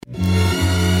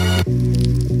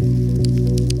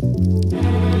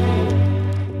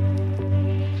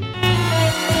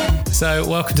So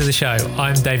welcome to the show.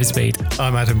 I'm David Speed.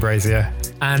 I'm Adam Brazier.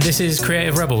 And this is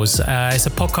Creative Rebels. It's a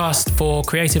podcast for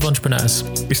creative entrepreneurs.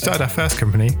 We started our first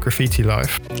company, Graffiti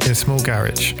Life, in a small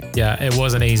garage. Yeah, it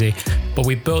wasn't easy, but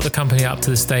we built the company up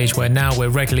to the stage where now we're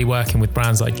regularly working with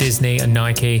brands like Disney and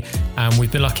Nike, and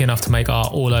we've been lucky enough to make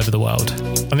art all over the world.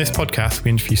 On this podcast, we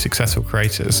interview successful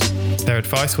creators. Their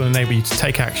advice will enable you to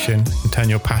take action and turn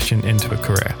your passion into a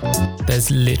career. There's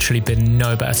literally been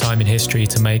no better time in history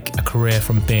to make a career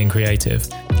from being creative.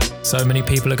 So many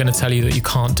people are going to tell you that you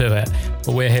can't do it,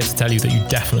 but we're here to tell you that you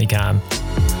definitely can.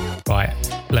 Right,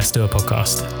 let's do a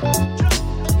podcast.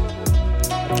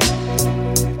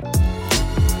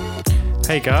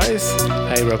 Hey guys.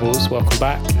 Hey Rebels, welcome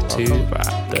back to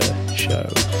the show.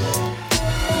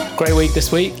 Great week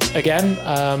this week again.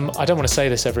 I don't want to say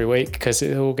this every week because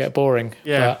it will get boring.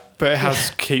 Yeah, but it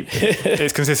has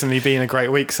it's consistently been a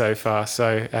great week so far.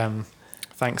 So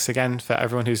thanks again for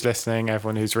everyone who's listening,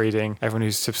 everyone who's reading, everyone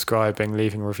who's subscribing,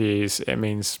 leaving reviews. It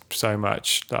means so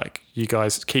much. Like, you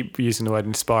guys keep using the word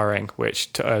inspiring,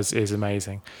 which to us is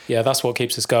amazing. Yeah, that's what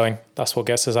keeps us going. That's what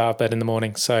gets us out of bed in the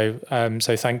morning. So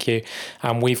thank you.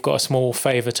 And we've got a small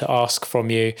favour to ask from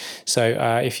you.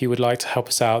 So if you would like to help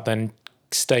us out, then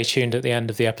stay tuned at the end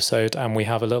of the episode, and we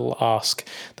have a little ask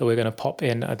that we're going to pop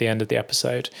in at the end of the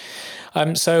episode.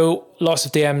 So lots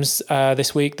of DMs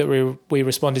this week that we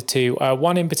responded to.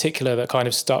 One in particular that kind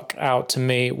of stuck out to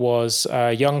me was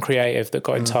a young creative that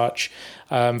got in touch,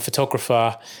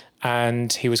 photographer,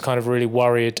 and he was kind of really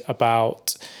worried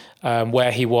about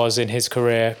where he was in his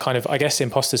career, kind of, I guess,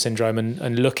 imposter syndrome,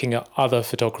 and looking at other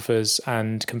photographers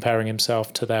and comparing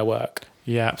himself to their work.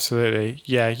 Yeah, absolutely.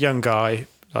 Yeah, young guy,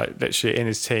 like literally in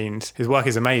his teens. His work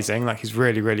is amazing, like he's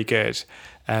really, really good.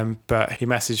 But he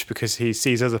messaged because he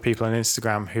sees other people on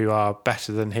Instagram who are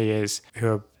better than he is, who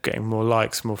are getting more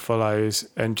likes, more follows,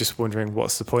 and just wondering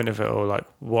what's the point of it all? Like,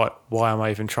 why am I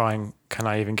even trying? Can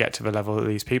I even get to the level that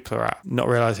these people are at? Not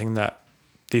realizing that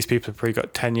these people have probably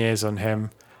got 10 years on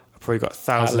him, probably got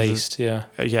thousands. At least, yeah.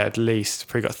 Yeah, at least.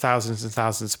 Probably got thousands and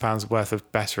thousands of pounds worth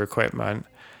of better equipment.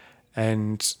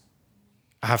 And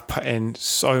have put in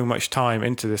so much time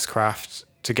into this craft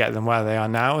to get them where they are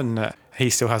now, and that he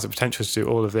still has the potential to do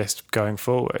all of this going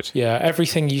forward. Yeah,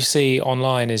 everything you see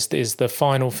online is the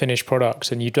final finished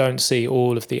product, and you don't see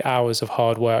all of the hours of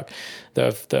hard work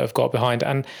that have got behind.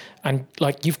 And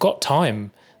like, you've got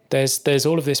time. There's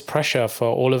all of this pressure for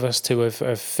all of us to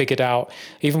have figured out,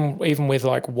 even with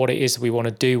like what it is we want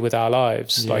to do with our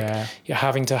lives. Yeah. Like, you're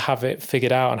having to have it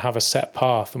figured out and have a set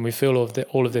path, and we feel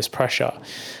all of this pressure.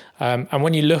 And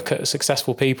when you look at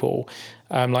successful people,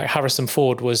 like Harrison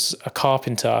Ford was a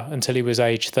carpenter until he was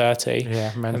age 30.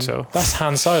 Yeah, mental. That's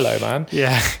Han Solo, man.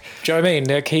 Yeah. Do you know what I mean?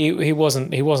 Like, he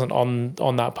wasn't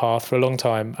on that path for a long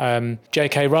time.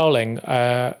 J.K. Rowling,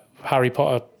 Harry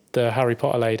Potter, the Harry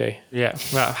Potter lady. Yeah,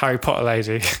 that Harry Potter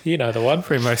lady. You know the one.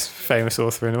 Probably most famous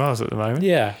author in the world at the moment.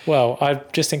 Yeah, well,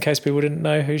 just in case people didn't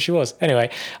know who she was.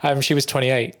 Anyway, she was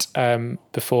 28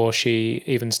 before she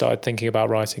even started thinking about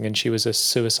writing, and she was a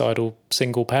suicidal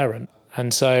single parent.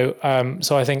 And so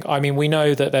I think, I mean, we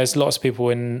know that there's lots of people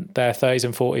in their 30s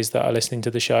and 40s that are listening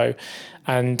to the show,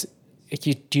 and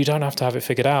you don't have to have it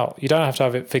figured out. You don't have to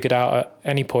have it figured out at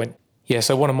any point. Yeah,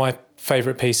 so one of my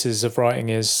favourite pieces of writing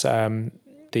is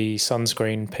the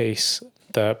Sunscreen piece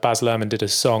that Baz Luhrmann did a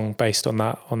song based on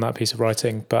that piece of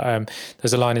writing. But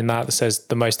there's a line in that says,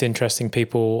 "The most interesting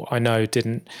people I know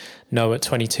didn't know at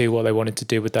 22 what they wanted to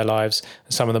do with their lives.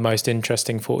 And some of the most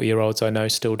interesting 40-year-olds I know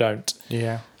still don't."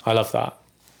 Yeah. I love that.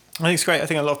 I think it's great. I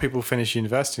think a lot of people finish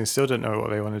university and still don't know what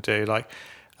they want to do. Like,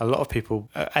 a lot of people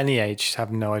at any age have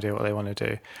no idea what they want to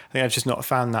do. I think I've just not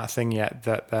found that thing yet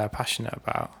that they're passionate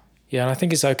about. Yeah, and I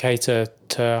think it's okay to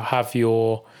have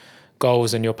your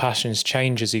goals and your passions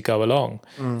change as you go along.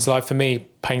 So like, for me,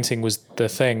 painting was the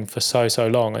thing for so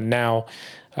long, and now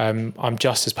I'm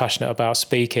just as passionate about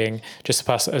speaking, just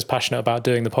as passionate about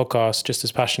doing the podcast, just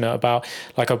as passionate about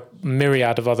like a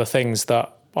myriad of other things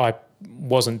that I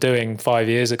wasn't doing 5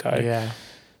 years ago. Yeah.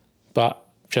 But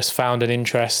just found an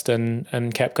interest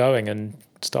and kept going and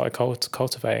started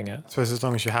cultivating it. I suppose as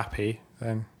long as you're happy,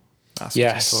 then that's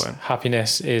yes, what's important.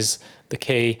 Happiness is the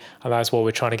key, and that's what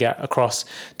we're trying to get across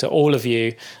to all of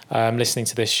you listening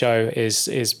to this show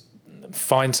is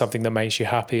find something that makes you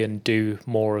happy and do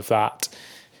more of that.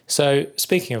 So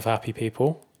speaking of happy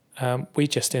people, we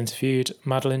just interviewed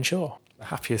Madeline Shaw. The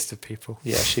happiest of people.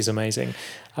 Yeah, she's amazing.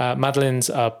 Madeline's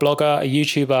a blogger, a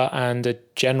YouTuber, and a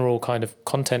general kind of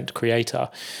content creator.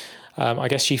 I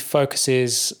guess she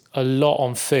focuses a lot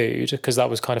on food because that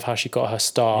was kind of how she got her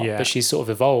start, but she's sort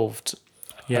of evolved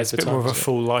Yeah, it's a bit more of a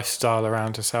full lifestyle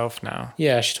around herself now.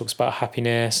 Yeah, she talks about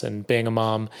happiness and being a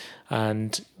mum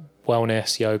and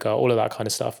wellness, yoga, all of that kind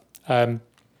of stuff. And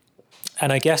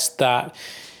I guess that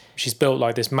she's built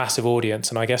like this massive audience,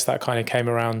 and I guess that kind of came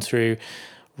around through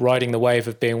riding the wave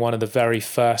of being one of the very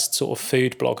first sort of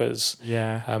food bloggers.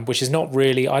 Yeah. Which is not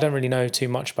really, I don't really know too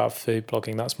much about food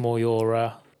blogging. That's more your...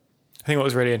 I think what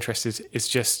was really interesting is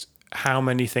just how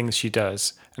many things she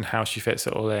does and how she fits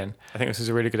it all in. I think this is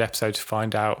a really good episode to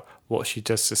find out what she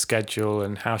does to schedule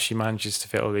and how she manages to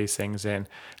fit all these things in,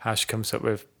 how she comes up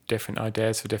with different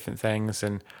ideas for different things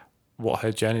and what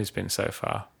her journey's been so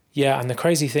far. Yeah, and the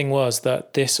crazy thing was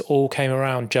that this all came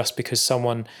around just because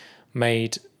someone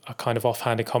made a kind of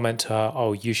offhanded comment to her,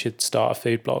 oh, you should start a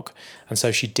food blog. And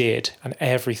so she did, and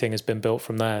everything has been built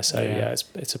from there. So yeah,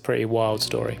 it's a pretty wild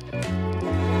story.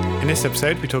 In this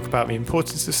episode, we talk about the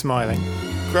importance of smiling,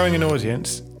 growing an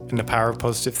audience, and the power of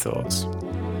positive thoughts.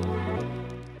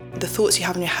 The thoughts you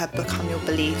have in your head become your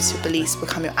beliefs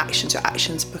become your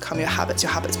actions become your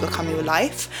habits become your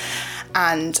life.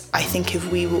 And I think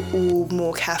if we were all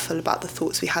more careful about the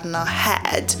thoughts we had in our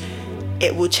head,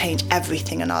 it will change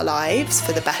everything in our lives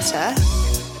for the better.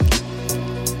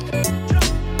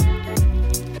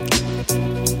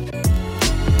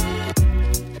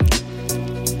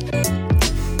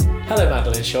 Hello,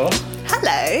 Madeline Shaw.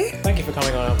 Hello. Thank you for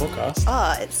coming on our podcast.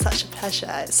 Oh, it's such a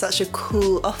pleasure. It's such a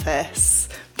cool office.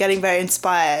 I'm getting very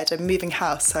inspired. I'm moving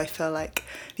house, so I feel like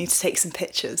I need to take some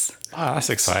pictures. Oh, that's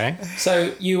exciting.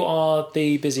 So you are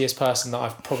the busiest person that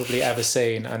I've probably ever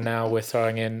seen, and now we're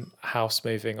throwing in house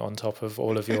moving on top of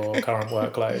all of your current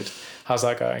workload. How's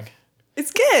that going?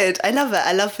 It's good. I love it.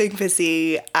 I love being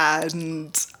busy,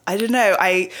 and I don't know,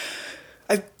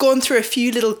 I've gone through a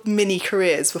few little mini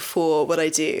careers before what I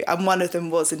do, and one of them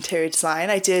was interior design.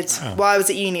 While I was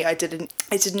at uni, I did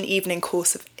an evening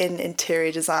course in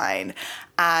interior design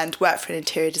and worked for an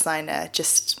interior designer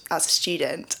just as a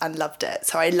student and loved it.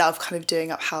 So I love kind of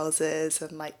doing up houses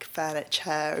and like furniture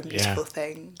and beautiful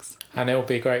things. And it'll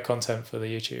be great content for the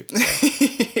YouTube.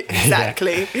 So.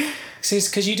 Exactly.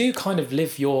 Because you do kind of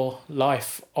live your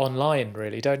life online,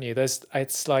 really, don't you? There's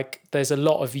a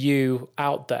lot of you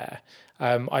out there.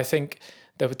 I think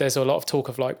there's a lot of talk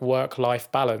of like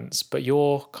work-life balance, but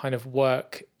your kind of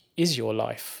work is your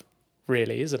life,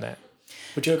 really, isn't it?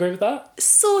 Would you agree with that?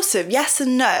 Sort of, yes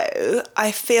and no.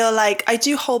 I feel like I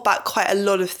do hold back quite a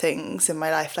lot of things in my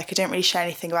life. Like I don't really share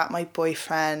anything about my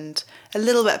boyfriend, a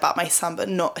little bit about my son, but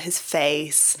not his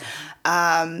face.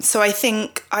 So I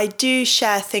think I do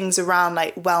share things around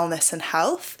like wellness and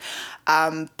health.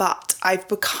 But I've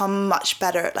become much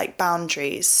better at like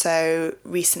boundaries. So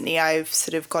recently I've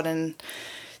sort of gotten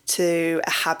to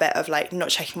a habit of like not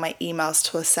checking my emails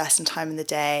till a certain time in the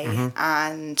day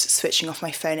and switching off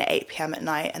my phone at 8 p.m. at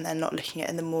night and then not looking at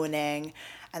it in the morning.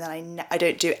 And then I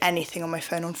don't do anything on my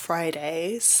phone on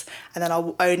Fridays. And then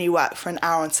I'll only work for an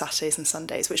hour on Saturdays and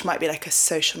Sundays, which might be like a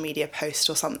social media post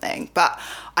or something. But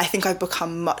I think I've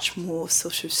become much more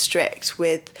sort of strict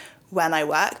with when I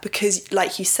work, because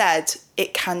like you said,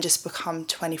 it can just become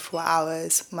 24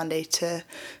 hours Monday to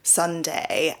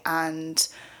Sunday. And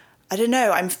I don't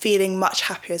know, I'm feeling much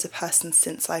happier as a person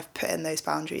since I've put in those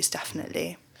boundaries,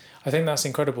 definitely. I think that's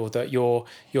incredible that you're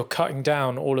cutting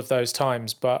down all of those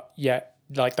times, but yet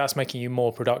like that's making you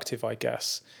more productive, I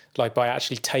guess, like by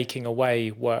actually taking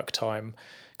away work time.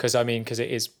 Because it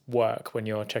is work when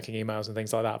you're checking emails and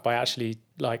things like that. By actually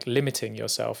like limiting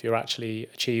yourself, you're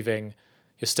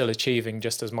still achieving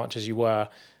just as much as you were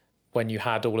when you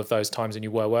had all of those times and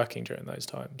you were working during those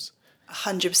times.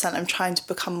 100%. I'm trying to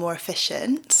become more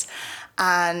efficient.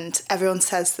 And everyone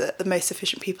says that the most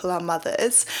efficient people are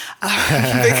mothers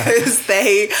because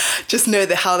they just know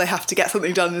how they have to get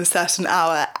something done in a certain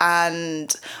hour.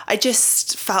 And I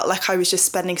just felt like I was just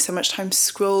spending so much time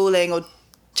scrolling or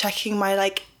checking my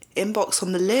like inbox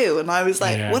on the loo, and I was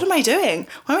like, What am I doing?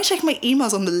 Why am I checking my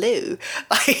emails on the loo?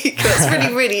 Like that's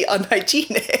really, really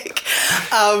unhygienic.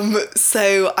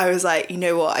 So I was like, you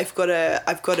know what, I've got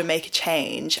to make a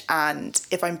change, and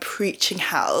if I'm preaching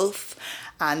health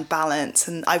and balance,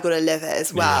 and I've got to live it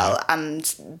as well. And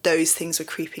those things were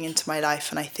creeping into my life,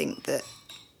 and I think that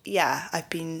I've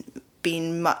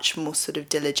been much more sort of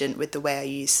diligent with the way I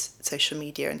use social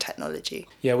media and technology.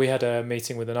 Yeah, we had a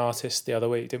meeting with an artist the other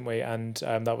week, didn't we? And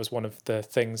that was one of the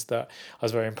things that I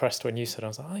was very impressed when you said. I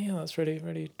was like, oh yeah, that's really,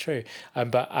 really true.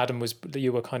 But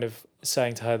you were kind of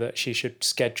saying to her that she should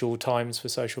schedule times for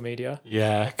social media.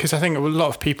 Yeah, because I think a lot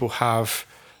of people have,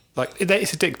 like,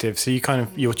 it's addictive. So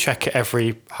you'll check it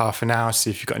every half an hour, see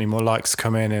if you've got any more likes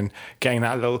come in, and getting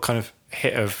that little kind of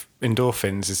hit of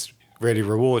endorphins is really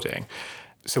rewarding.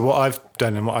 So what I've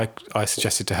done and what I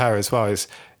suggested to her as well is,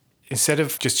 instead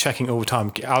of just checking all the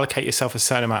time, allocate yourself a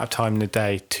certain amount of time in the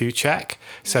day to check.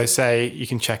 So say you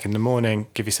can check in the morning,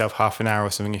 give yourself half an hour or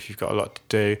something if you've got a lot to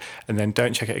do, and then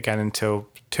don't check it again until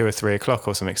 2 or 3 o'clock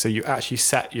or something. So you actually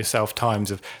set yourself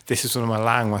times of, this is when I'm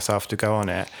allowing myself to go on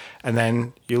it. And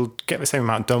then you'll get the same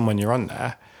amount done when you're on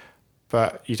there,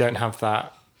 but you don't have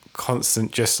that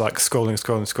constant just like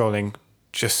scrolling,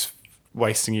 just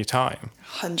wasting your time.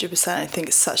 100%. I think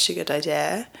it's such a good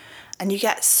idea. And you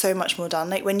get so much more done.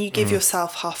 Like when you give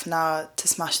yourself half an hour to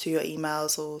smash through your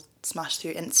emails or smash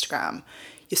through Instagram,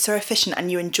 you're so efficient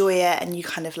and you enjoy it, and you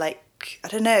kind of like, I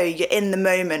don't know, you're in the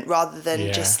moment rather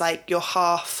than just like you're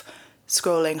half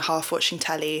scrolling, half watching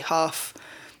telly, half,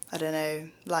 I don't know,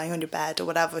 lying on your bed or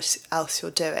whatever else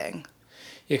you're doing.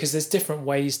 Yeah, because there's different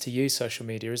ways to use social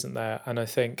media, isn't there? And I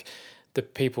think the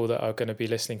people that are going to be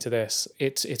listening to this,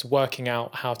 it's working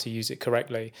out how to use it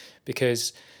correctly,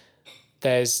 because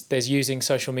there's using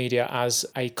social media as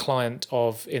a client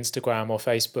of Instagram or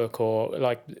Facebook, or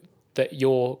like that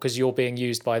because you're being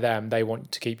used by them, they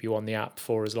want to keep you on the app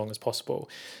for as long as possible.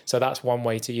 So that's one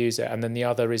way to use it. And then the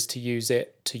other is to use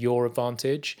it to your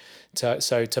advantage,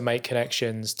 to make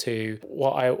connections. To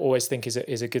what I always think is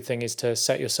a good thing is to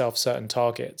set yourself certain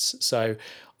targets. So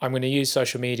I'm going to use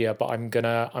social media, but I'm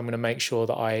gonna make sure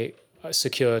that I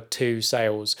secure 2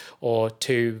 sales or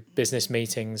 2 business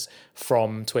meetings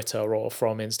from Twitter or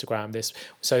from Instagram.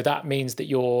 So that means that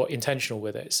you're intentional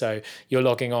with it. So you're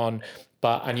logging on,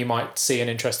 and you might see an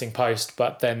interesting post,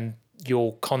 but then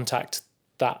you'll contact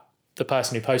the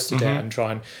person who posted it and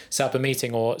try and set up a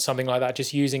meeting or something like that.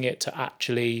 Just using it to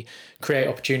actually create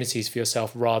opportunities for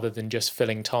yourself rather than just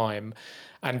filling time.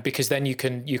 And because then you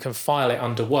can file it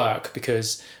under work,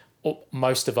 because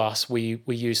most of us, we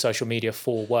use social media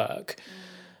for work.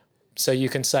 So you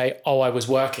can say, oh, I was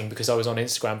working because I was on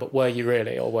Instagram, but were you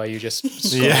really? Or were you just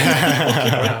walking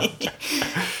around?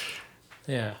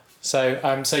 Yeah. So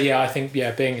I think,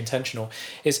 being intentional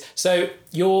is, so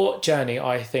your journey,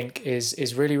 I think,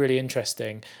 is really, really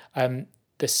interesting.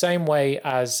 The same way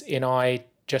as I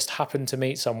just happened to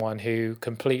meet someone who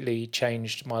completely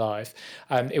changed my life.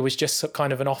 It was just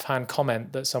kind of an offhand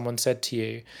comment that someone said to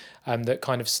you, that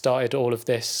kind of started all of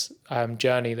this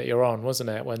journey that you're on, wasn't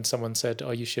it? When someone said,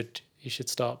 oh, you should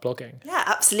start blogging. Yeah,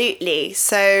 absolutely.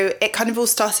 So it kind of all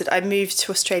started, I moved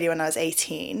to Australia when I was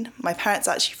 18. My parents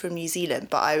are actually from New Zealand,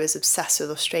 but I was obsessed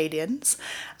with Australians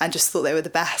and just thought they were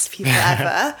the best people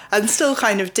ever, and still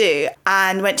kind of do.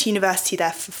 And went to university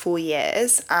there for 4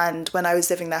 years. And when I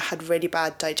was living there, I had really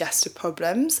bad digestive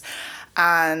problems.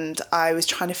 And I was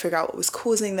trying to figure out what was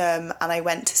causing them. And I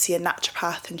went to see a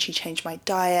naturopath and she changed my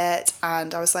diet.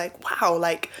 And I was like, wow,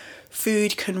 like,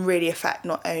 food can really affect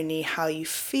not only how you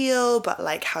feel, but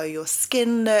like how your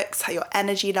skin looks, how your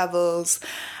energy levels.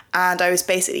 And I was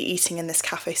basically eating in this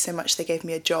cafe so much they gave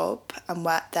me a job and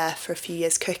worked there for a few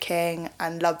years cooking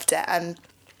and loved it. And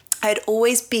I had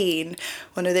always been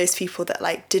one of those people that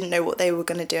like didn't know what they were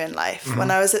going to do in life. When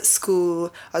I was at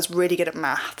school, I was really good at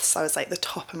maths. I was like the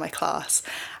top in my class.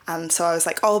 And so I was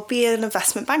like, I'll be an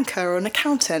investment banker or an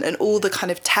accountant. And all the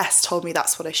kind of tests told me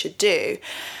that's what I should do.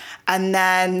 And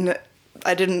then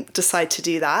I didn't decide to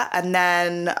do that. And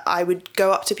then I would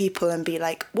go up to people and be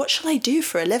like, what shall I do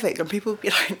for a living? And people would be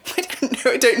like,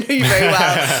 I don't know you very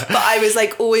well. But I was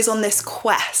like always on this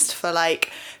quest for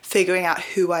like figuring out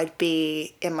who I'd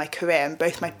be in my career. And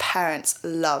both my parents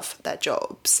love their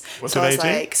jobs. What so do I was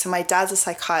they do? like, so my dad's a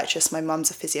psychiatrist, my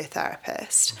mum's a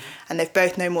physiotherapist. And they've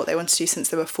both known what they want to do since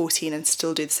they were 14 and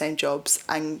still do the same jobs.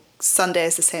 And Sunday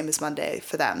is the same as Monday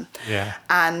for them. Yeah.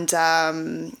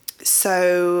 And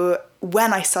so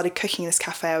when I started cooking in this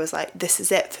cafe, I was like, this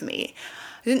is it for me.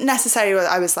 I didn't necessarily,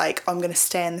 I was like, I'm going to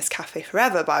stay in this cafe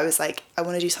forever, but I was like, I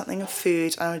want to do something in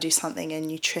food, I want to do something in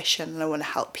nutrition, and I want to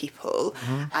help people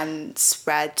and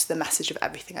spread the message of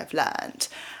everything I've learned.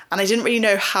 And I didn't really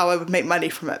know how I would make money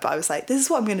from it, but I was like, this is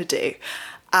what I'm going to do.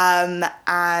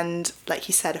 And like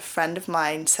you said, a friend of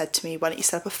mine said to me, why don't you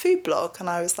set up a food blog? And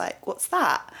I was like, what's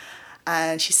that?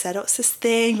 And she said, oh, it's this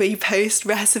thing where you post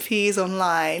recipes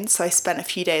online. So I spent a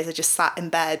few days, I just sat in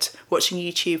bed watching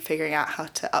YouTube, figuring out how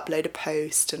to upload a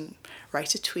post and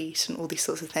write a tweet and all these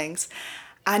sorts of things.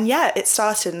 And yeah, it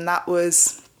started, and that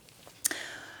was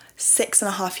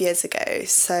 6.5 years ago.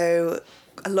 So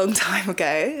a long time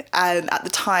ago. And at the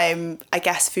time, I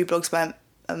guess food blogs weren't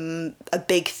a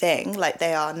big thing like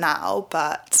they are now,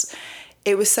 but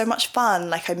it was so much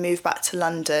fun. Like I moved back to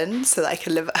London so that I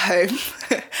could live at home.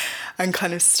 and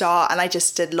kind of start. And I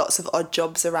just did lots of odd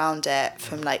jobs around it,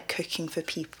 from like cooking for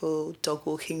people, dog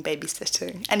walking,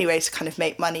 babysitting, anyway, to kind of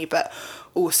make money, but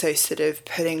also sort of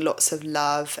putting lots of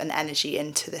love and energy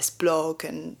into this blog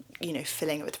and, you know,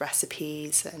 filling it with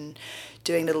recipes and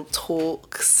doing little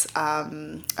talks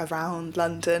around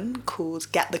London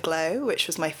called Get the Glow, which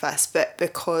was my first book,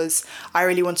 because I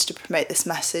really wanted to promote this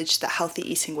message that healthy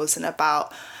eating wasn't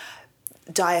about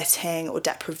dieting or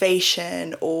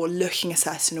deprivation or looking a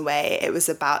certain way. It was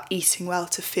about eating well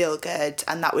to feel good,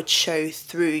 and that would show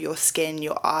through your skin,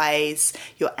 your eyes,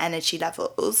 your energy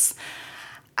levels.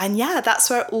 And yeah, that's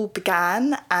where it all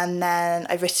began. And then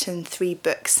I've written 3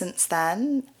 books since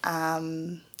then.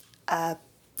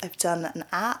 I've done an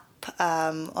app,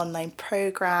 online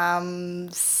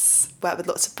programs, worked with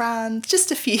lots of brands,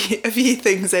 just a few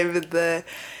things over the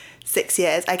 6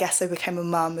 years. I guess I became a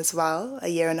mum as well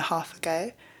 1.5 years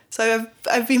ago. So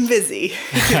I've been busy.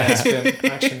 Yeah, it's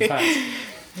been action-packed.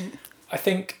 I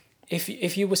think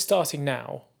if you were starting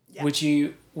now, yeah. would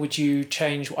you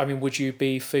change? I mean, would you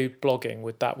be food blogging?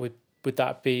 Would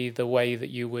that be the way that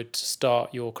you would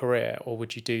start your career, or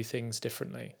would you do things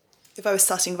differently? If I was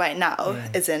starting right now,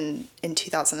 as in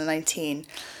 2019,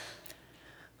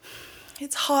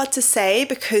 it's hard to say,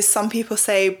 because some people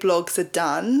say blogs are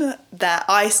done. That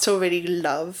I still really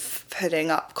love putting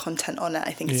up content on it.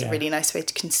 I think it's a really nice way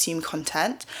to consume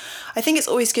content. I think it's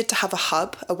always good to have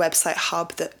a website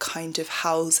hub that kind of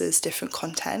houses different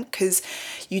content, because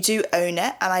you do own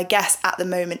it. And I guess at the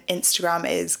moment Instagram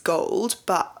is gold,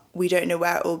 but we don't know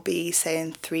where it will be, say,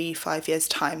 in 3-5 years'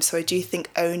 time. So I do think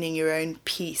owning your own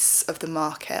piece of the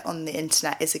market on the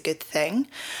internet is a good thing.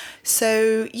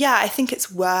 So yeah, I think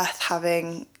it's worth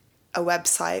having a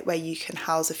website where you can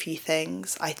house a few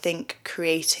things. I think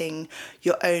creating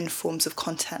your own forms of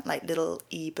content, like little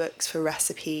ebooks for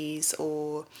recipes,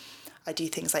 or I do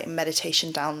things like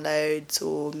meditation downloads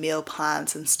or meal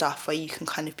plans and stuff where you can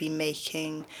kind of be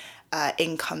making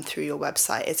income through your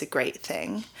website, is a great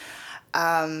thing.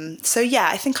 So yeah,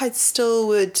 I think I still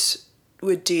would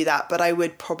do that, but I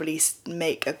would probably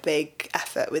make a big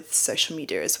effort with social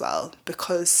media as well,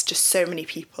 because just so many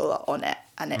people are on it,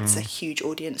 and it's a huge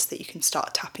audience that you can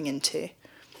start tapping into.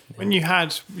 When you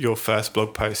had your first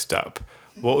blog post up,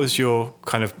 what was your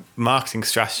kind of marketing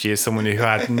strategy as someone who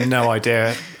had no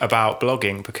idea about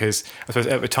blogging? Because I suppose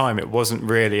at the time it wasn't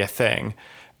really a thing,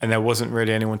 and there wasn't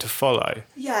really anyone to follow.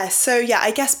 Yeah, so yeah,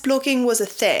 I guess blogging was a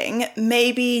thing,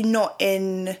 maybe not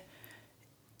in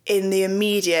the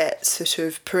immediate sort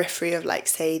of periphery of, like,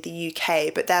 say, the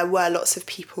UK, but there were lots of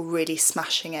people really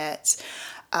smashing it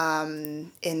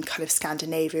in kind of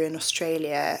Scandinavia and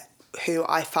Australia, who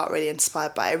I felt really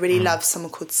inspired by. I really love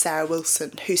someone called Sarah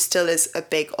Wilson, who still is a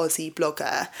big Aussie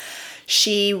blogger.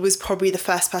 She was probably the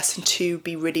first person to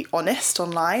be really honest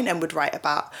online and would write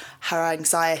about her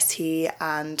anxiety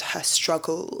and her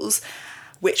struggles,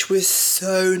 which was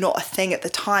so not a thing at the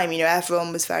time. You know,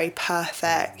 everyone was very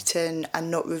perfect and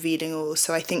not revealing all.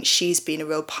 So I think she's been a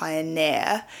real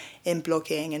pioneer in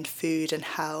blogging and food and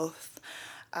health.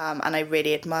 And I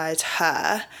really admired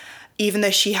her. Even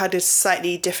though she had a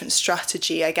slightly different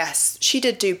strategy, I guess. She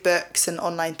did do books and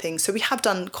online things, so we have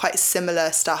done quite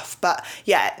similar stuff. But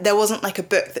yeah, there wasn't like a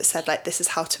book that said, like, this is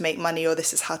how to make money or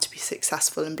this is how to be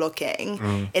successful in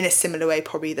blogging, in a similar way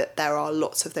probably that there are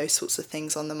lots of those sorts of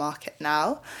things on the market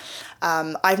now.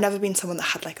 I've never been someone that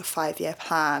had like a 5-year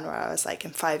plan where I was like,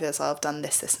 in 5 years I'll have done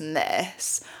this, this and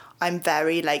this. I'm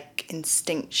very like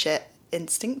instinctive,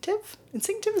 is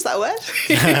that a word?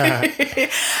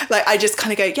 Like, I just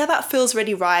kind of go, yeah, that feels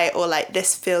really right, or like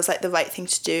this feels like the right thing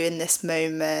to do in this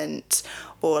moment,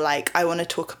 or like I want to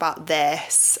talk about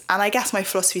this. And I guess my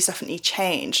philosophy's definitely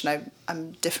changed, and I'm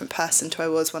a different person to I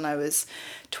was when I was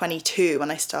 22,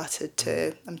 when I started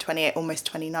to, I'm 28, almost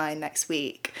 29 next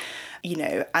week, you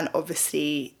know, and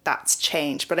obviously that's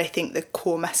changed, but I think the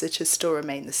core message has still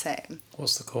remained the same.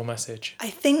 What's the core message? I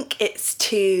think it's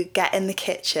to get in the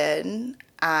kitchen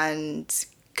and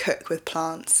cook with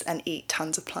plants and eat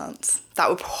tons of plants. That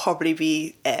would probably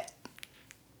be it.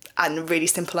 And really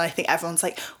simple. And I think everyone's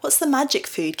like, what's the magic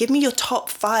food? Give me your top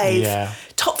five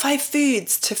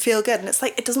foods to feel good. And it's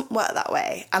like, it doesn't work that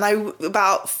way. And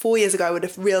about 4 years ago, I would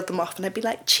have reeled them off and I'd be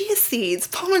like, chia seeds,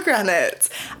 pomegranates.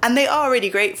 And they are really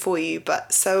great for you,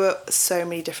 but so are so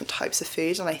many different types of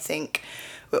food. And I think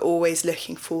we're always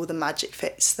looking for the magic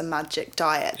fix, the magic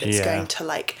diet that's going to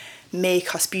like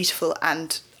make us beautiful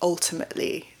and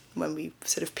ultimately, when we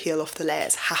sort of peel off the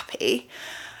layers, happy.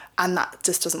 And that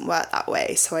just doesn't work that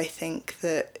way. So I think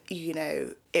that, you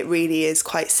know, it really is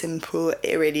quite simple.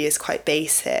 It really is quite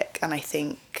basic. And I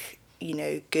think you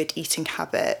know, good eating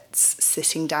habits,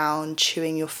 sitting down,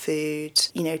 chewing your food,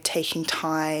 you know, taking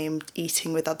time,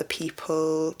 eating with other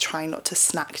people, trying not to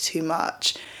snack too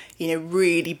much. You know,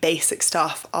 really basic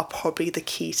stuff are probably the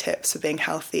key tips for being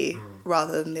healthy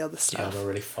rather than the other stuff. Yeah, I'm a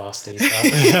really fast eater.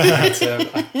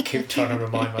 I keep trying to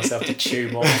remind myself to chew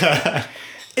more.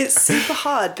 It's super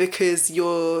hard because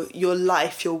your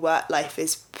life, your work life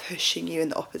is pushing you in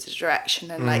the opposite direction.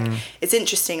 And like, it's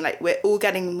interesting, like we're all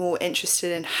getting more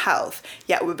interested in health,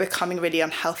 yet we're becoming really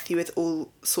unhealthy with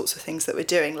all sorts of things that we're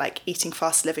doing, like eating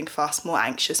fast, living fast, more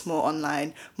anxious, more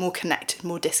online, more connected,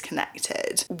 more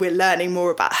disconnected. We're learning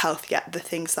more about health, yet the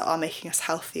things that are making us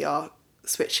healthy are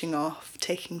switching off,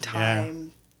 taking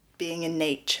time, being in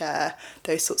nature,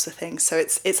 those sorts of things. So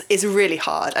it's really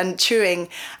hard, and chewing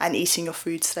and eating your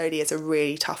food slowly is a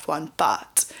really tough one,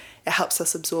 but it helps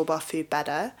us absorb our food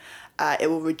better. It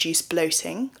will reduce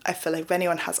bloating. I feel like if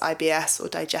anyone has IBS or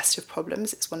digestive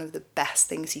problems, it's one of the best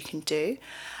things you can do.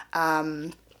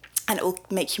 And it will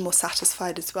make you more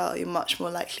satisfied as well. You're much more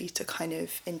likely to kind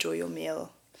of enjoy your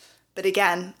meal. But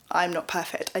again, I'm not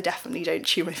perfect. I definitely don't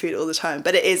chew my food all the time,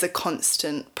 but it is a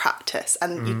constant practice,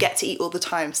 and you get to eat all the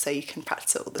time, so you can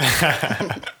practice it all the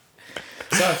time.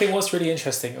 So I think what's really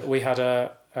interesting, we had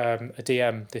a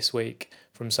DM this week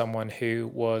from someone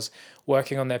who was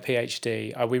working on their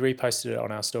PhD. We reposted it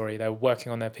on our story. They were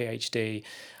working on their PhD,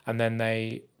 and then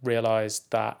they realised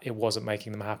that it wasn't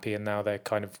making them happy, and now they're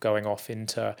kind of going off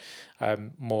into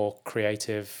more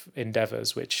creative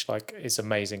endeavours, which like is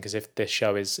amazing, because if this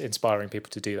show is inspiring people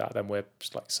to do that, then we're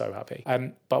just, like so happy.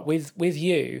 But with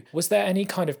you, was there any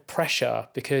kind of pressure,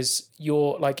 because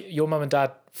your mum and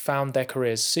dad found their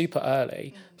careers super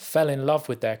early, fell in love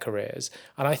with their careers,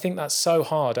 and I think that's so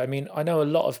hard. I mean, I know a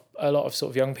lot of sort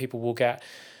of young people will get,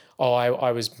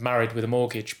 I was married with a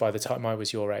mortgage by the time I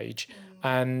was your age,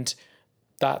 and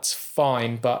that's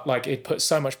fine, but like it puts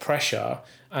so much pressure.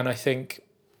 And I think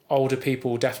older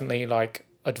people definitely, like,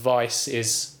 advice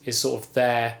is sort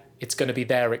of it's going to be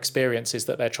their experiences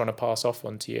that they're trying to pass off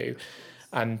onto you,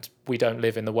 and we don't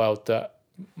live in the world that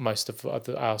most of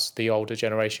the older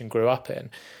generation grew up in.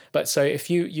 But so if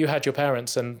you had your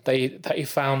parents and they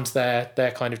found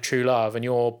their kind of true love, and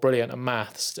you're brilliant at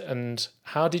maths, and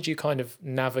how did you kind of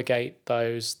navigate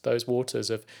those waters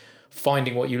of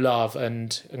finding what you love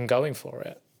and going for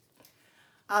it?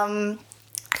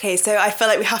 Okay, so I feel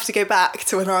like we have to go back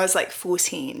to when I was like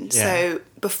 14. Yeah. So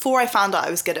before I found out I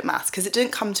was good at maths, because it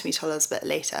didn't come to me till I was a bit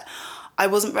later, I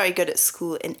wasn't very good at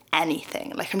school in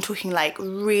anything. Like, I'm talking like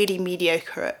really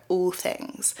mediocre at all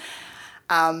things.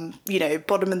 You know,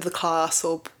 bottom of the class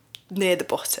or near the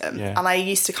bottom. Yeah. And I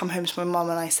used to come home to my mum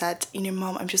and I said, you know,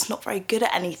 Mum, I'm just not very good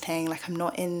at anything. Like, I'm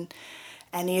not in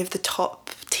any of the top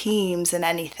teams in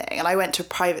anything. And I went to a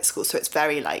private school, so it's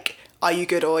very like, are you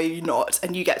good or are you not?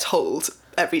 And you get told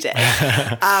every day.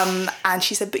 And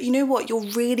she said, but you know what? You're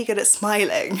really good at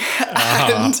smiling.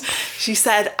 And she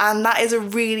said, and that is a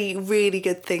really, really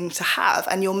good thing to have.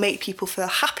 And you'll make people feel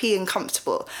happy and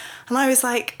comfortable. And I was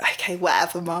like, okay,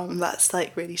 whatever, Mum. That's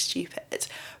like really stupid.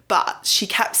 But she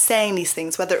kept saying these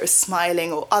things, whether it was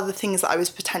smiling or other things that I was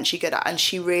potentially good at. And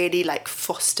she really like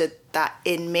fostered that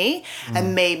in me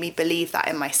and made me believe that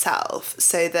in myself.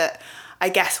 So that I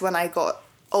guess when I got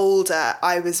older,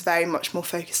 I was very much more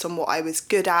focused on what I was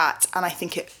good at. And I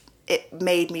think it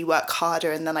made me work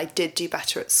harder, and then I did do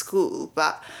better at school.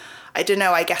 But I don't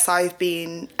know, I guess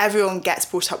everyone gets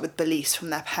brought up with beliefs from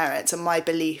their parents. And my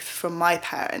belief from my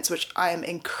parents, which I am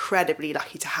incredibly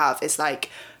lucky to have, is like,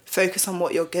 focus on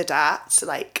what you're good at,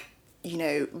 like, you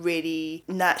know, really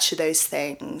nurture those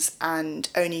things and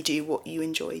only do what you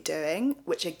enjoy doing,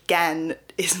 which again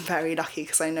is very lucky,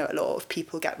 because I know a lot of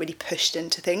people get really pushed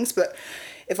into things. But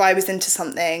if I was into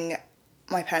something,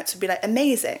 my parents would be like,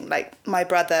 amazing. Like, my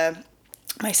brother,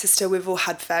 my sister, we've all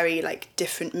had very like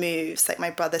different moves. Like,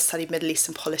 my brother studied Middle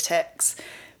Eastern politics,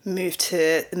 moved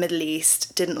to the Middle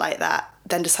East, didn't like that,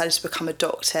 then decided to become a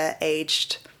doctor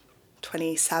aged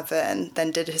 27, then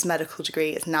did his medical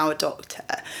degree, is now a doctor.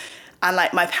 And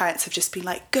like, my parents have just been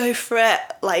like, go for it,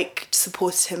 like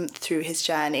supported him through his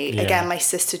journey. Yeah. Again, my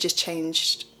sister just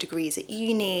changed degrees at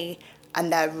uni,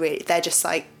 and they're just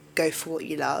like, go for what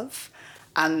you love.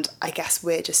 And I guess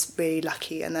we're just really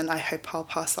lucky. And then I hope I'll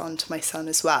pass on to my son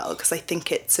as well, because I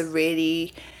think it's a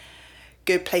really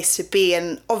good place to be.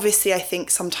 And obviously I think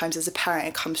sometimes as a parent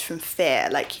it comes from fear,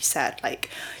 like you said, like,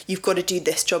 you've got to do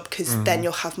this job because then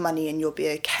you'll have money and you'll be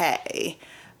okay.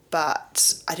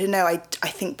 But I don't know, I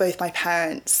think both my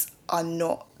parents are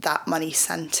not that money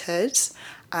centered,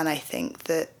 and I think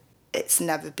that it's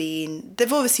never been,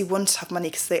 they've obviously wanted to have money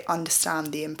because they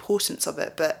understand the importance of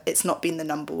it, but it's not been the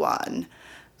number one.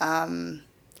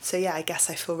 So yeah, I guess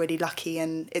I feel really lucky,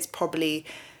 and it's probably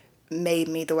made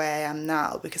me the way I am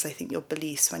now, because I think your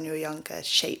beliefs when you're younger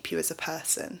shape you as a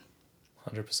person.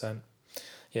 100%.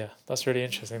 Yeah, that's really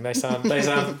interesting. They sound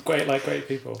great, like great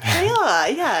people. They are,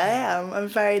 yeah, I am. I'm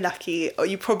very lucky. Or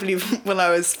you probably, when I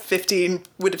was 15,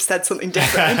 would have said something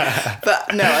different.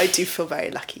 But no, I do feel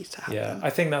very lucky to have them. I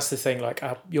think that's the thing. Like,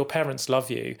 your parents love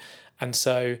you, and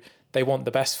so they want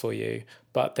the best for you,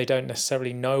 but they don't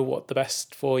necessarily know what the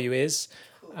best for you is.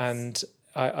 And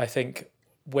I think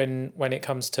when it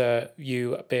comes to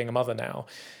you being a mother now,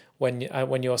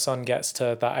 when your son gets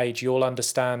to that age, you'll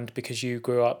understand, because you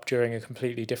grew up during a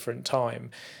completely different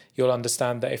time. You'll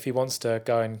understand that if he wants to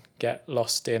go and get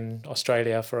lost in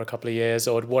Australia for a couple of years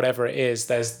or whatever it is,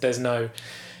 there's no,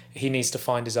 he needs to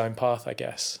find his own path, I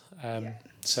guess.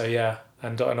 So yeah,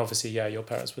 and obviously, yeah, your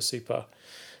parents were super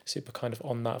kind of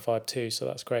on that vibe too. So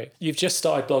that's great. You've just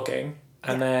started blogging,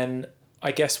 and then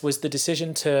I guess, was the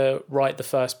decision to write the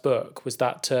first book, was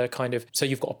that to kind of, so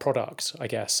you've got a product, I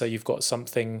guess, so you've got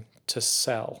something to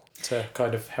sell to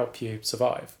kind of help you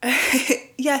survive?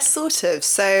 Yeah, sort of.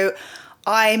 So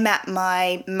I met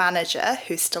my manager,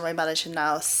 who's still my manager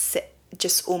now,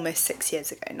 just almost 6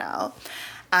 years ago now.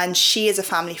 And she is a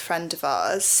family friend of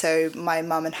ours. So my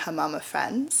mum and her mum are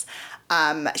friends.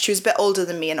 She was a bit older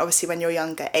than me, and obviously when you're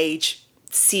younger, age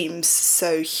seems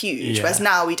so huge, whereas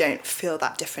now we don't feel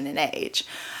that different in age.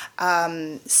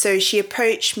 So she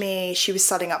approached me. She was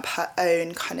starting up her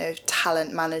own kind of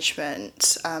talent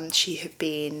management. She had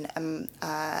been an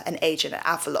agent at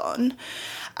Avalon,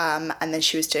 and then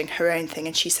she was doing her own thing,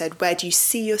 and she said, where do you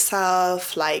see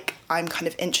yourself? Like, I'm kind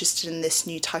of interested in this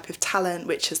new type of talent,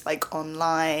 which is like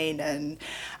online and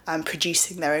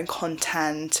producing their own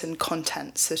content and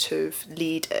content sort of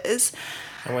leaders.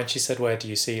 And when she said, where do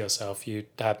you see yourself, you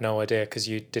had no idea because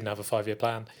you didn't have a 5-year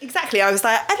plan. Exactly. I was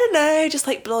like, I don't know, just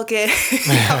like blogging,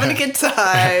 having a good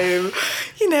time,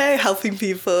 helping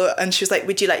people. And she was like,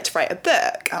 would you like to write a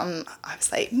book? I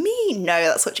was like, me? No,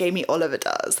 that's what Jamie Oliver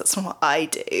does. That's not what I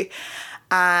do.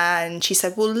 And she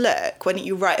said, well, look, why don't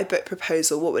you write a book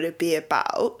proposal? What would it be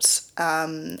about?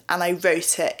 And I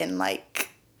wrote it in well,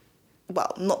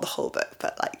 not the whole book,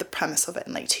 but like the premise of it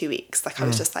in like 2 weeks. Like I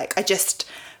was just like, I just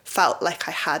felt like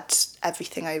I had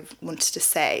everything I wanted to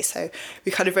say. So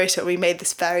we kind of wrote it. We made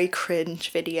this very cringe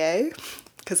video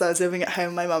because I was living at home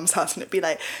in my mum's house, and it'd be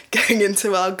like going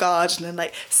into our garden and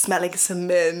like smelling some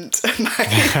mint and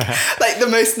like the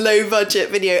most low budget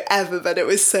video ever, but it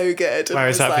was so good. Where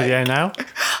is that video now?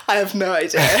 I have no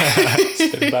idea.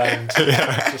 It's been banned.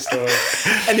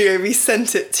 Anyway, we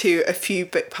sent it to a few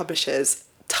book publishers.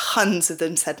 Tons of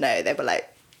them said no. They were like,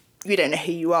 we don't know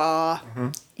who you are.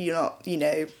 Mm-hmm. You're not,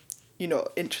 you're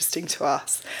not interesting to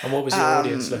us. And what was your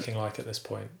audience looking like at this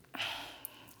point?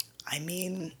 I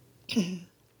mean,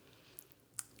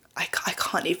 I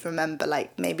can't even remember,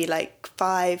 like maybe like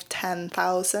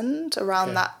 5,000-10,000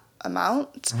 around that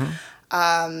amount.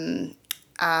 Mm-hmm.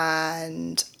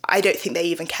 And I don't think they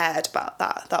even cared about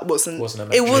that. That wasn't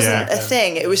a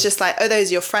thing. It was just like, oh, those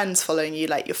are your friends following you,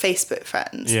 like your Facebook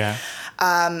friends. Yeah.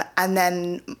 And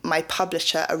then my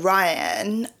publisher,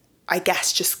 Orion, I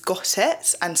guess just got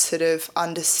it and sort of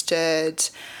understood.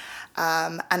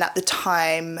 And at the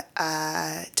time,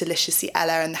 Deliciously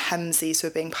Ella and the Hemsleys were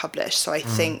being published. So I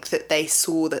think that they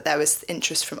saw that there was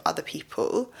interest from other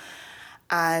people.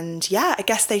 And yeah, I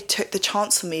guess they took the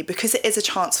chance on me, because it is a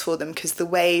chance for them, because the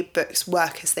way books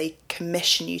work is they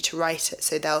commission you to write it.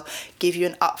 So they'll give you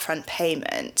an upfront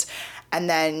payment, and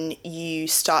then you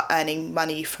start earning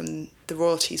money from the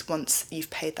royalties once you've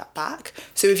paid that back.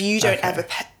 So if you don't ever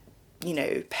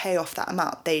pay off that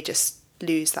amount, they just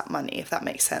lose that money, if that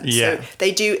makes sense. So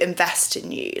they do invest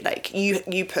in you. Like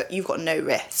you've got no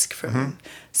risk from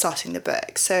starting the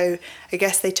book. So I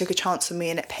guess they took a chance on me,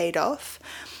 and it paid off.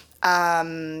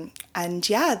 And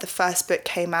yeah, the first book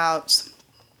came out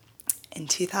in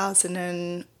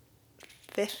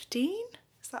 2015.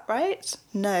 Is that right?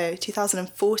 No,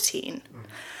 2014.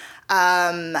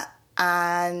 And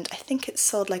I think it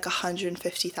sold like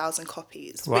 150,000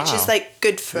 copies, which is like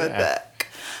good for a book.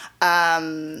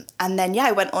 And then,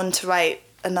 I went on to write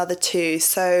another 2.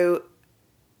 So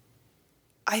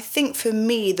I think for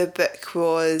me, the book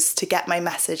was to get my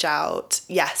message out,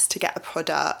 yes, to get a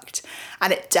product.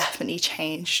 And it definitely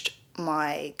changed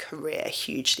my career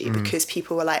hugely, because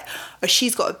people were like, oh,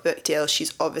 she's got a book deal.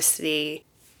 She's obviously,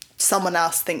 someone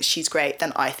else thinks she's great,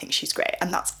 then I think she's great.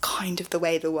 And that's kind of the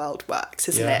way the world works,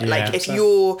 isn't it? Like if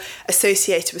you're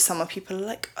associated with someone, people are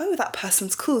like, oh, that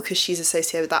person's cool because she's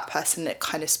associated with that person. It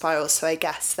kind of spirals. So I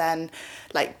guess then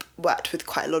like worked with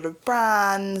quite a lot of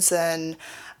brands and,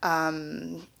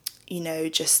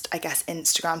 just, I guess,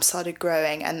 Instagram started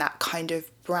growing and that kind of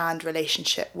brand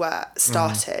relationship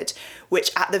started,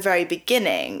 which at the very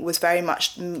beginning was very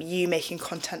much you making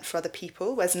content for other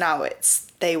people, whereas now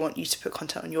they want you to put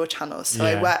content on your channel. So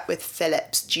I worked with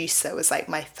Philips Juicer, was like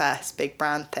my first big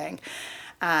brand thing.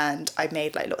 And I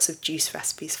made like lots of juice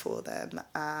recipes for them,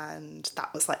 and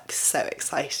that was like so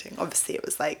exciting. Obviously it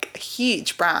was like a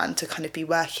huge brand to kind of be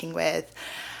working with.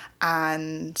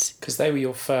 And because they were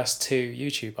your first 2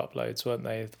 YouTube uploads, weren't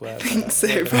they? I think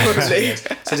so, probably.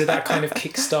 So did that kind of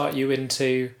kickstart you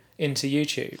into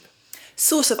YouTube?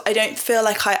 Sort of. I don't feel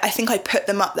like I think I put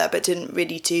them up there but didn't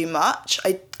really do much.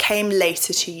 I came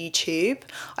later to YouTube.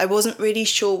 I wasn't really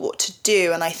sure what to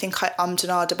do, and I think I ummed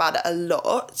and ahed about it a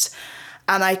lot.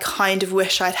 And I kind of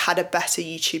wish I'd had a better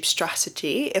YouTube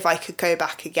strategy if I could go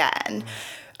back again.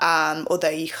 Although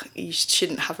you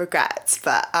shouldn't have regrets,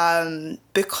 but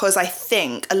because I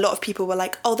think a lot of people were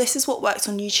like, oh, this is what works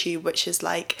on YouTube, which is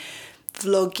like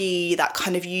vloggy, that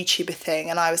kind of YouTuber thing.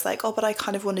 And I was like, oh, but I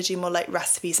kind of want to do more like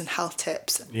recipes and health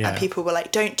tips. Yeah. And people were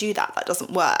like, don't do that, that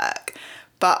doesn't work.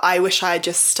 But I wish I had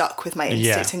just stuck with my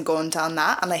instinct and gone down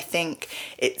that. And I think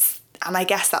and I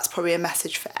guess that's probably a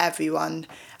message for everyone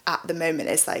at the moment,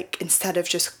 is like, instead of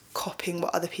just copying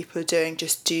what other people are doing,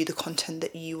 just do the content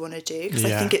that you want to do. Because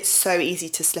I think it's so easy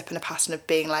to slip in a pattern of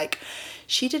being like,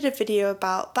 she did a video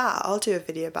about that, I'll do a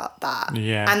video about that.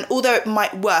 And although it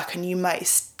might work and you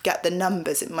might get the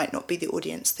numbers, it might not be the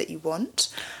audience that you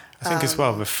want. I think as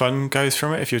well, the fun goes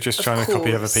from it if you're just trying to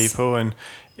copy other people. And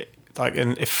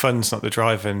and if fun's not the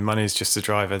driver and money's just the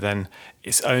driver, then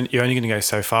you're only going to go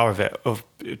so far with it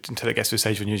until it gets to a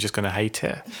stage when you're just going to hate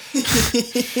it.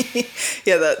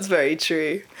 Yeah, that's very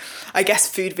true. I guess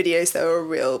food videos, though, are a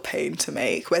real pain to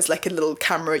make. Whereas like a little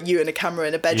camera, you and a camera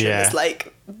in a bedroom is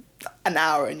like an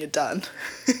hour and you're done.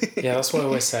 Yeah, that's what I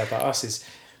always say about us is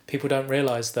people don't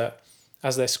realise that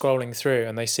as they're scrolling through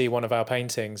and they see one of our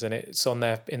paintings and it's in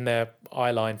their eye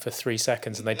line for 3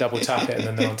 seconds and they double tap it and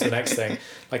then they're on to the next thing.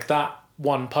 Like that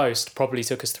one post probably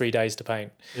took us 3 days to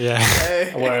paint. Yeah.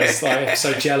 Whereas like, I'm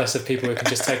so jealous of people who can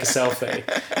just take a selfie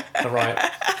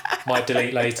and might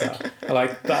delete later.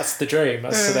 Like that's the dream.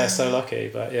 They're so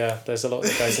lucky. But yeah, there's a lot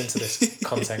that goes into this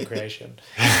content creation.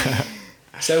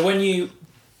 So when you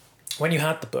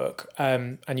had the book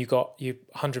and you got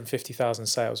 150,000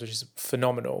 sales, which is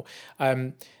phenomenal,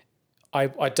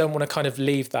 I don't want to kind of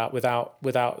leave that without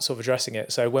sort of addressing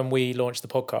it. So when we launched the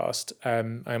podcast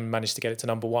and managed to get it to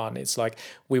number 1, it's like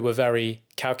we were very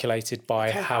calculated by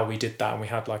how we did that, and we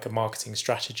had like a marketing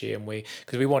strategy, and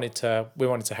because we wanted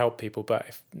to help people, but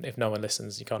if no one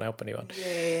listens, you can't help anyone.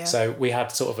 Yeah. So we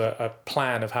had sort of a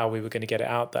plan of how we were going to get it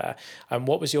out there. And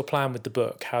what was your plan with the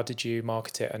book? How did you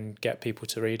market it and get people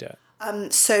to read it?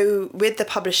 So with the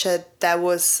publisher, there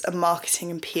was a marketing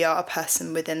and PR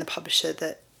person within the publisher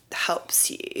that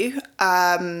helps you.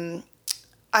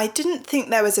 I didn't think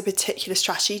there was a particular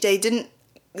strategy. They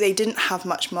didn't have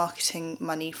much marketing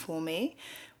money for me,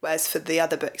 whereas for the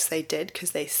other books they did,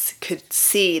 because they could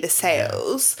see the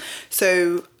sales. Yeah.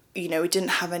 So we didn't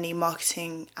have any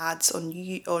marketing ads on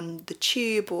the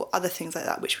Tube or other things like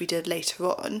that, which we did later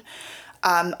on.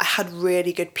 I had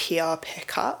really good PR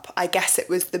pickup. I guess it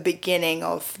was the beginning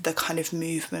of the kind of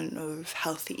movement of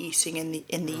healthy eating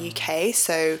in the UK.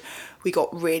 So we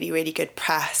got really, really good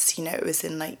press. It was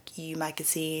in like You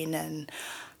Magazine, and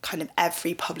kind of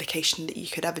every publication that you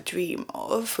could ever dream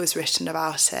of was written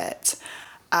about it.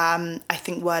 I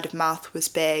think word of mouth was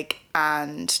big,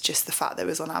 and just the fact that it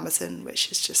was on Amazon,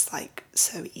 which is just like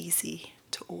so easy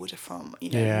to order from.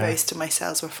 Most of my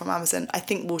sales were from Amazon. I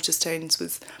think Waterstones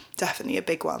was definitely a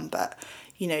big one, but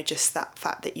just that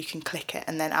fact that you can click it,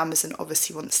 and then Amazon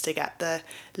obviously wants to get the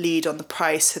lead on the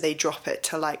price, so they drop it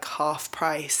to like half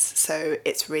price, so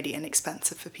it's really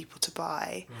inexpensive for people to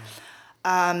buy.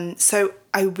 So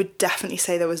I would definitely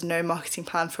say there was no marketing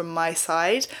plan from my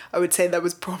side. I would say there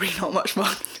was probably not much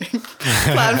marketing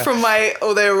plan from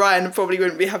although Ryan probably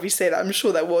wouldn't be happy to say that. I'm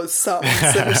sure there was some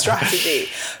sort of strategy,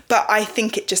 but I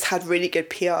think it just had really good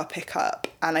PR pickup,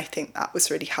 and I think that was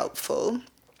really helpful.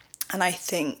 And I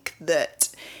think that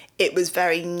it was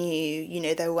very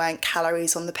new, there weren't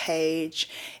calories on the page.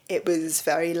 It was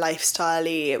very lifestyle-y,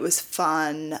 it was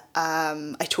fun.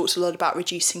 I talked a lot about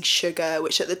reducing sugar,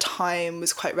 which at the time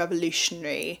was quite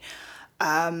revolutionary.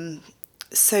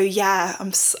 So yeah,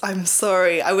 I'm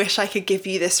sorry. I wish I could give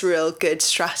you this real good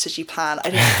strategy plan. I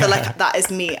don't feel like that is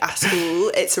me at all.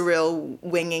 It's a real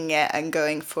winging it and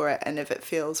going for it, and if it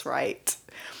feels right.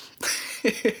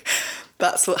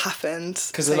 that's what happened.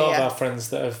 Because a lot of our friends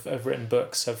that have written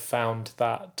books have found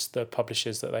that the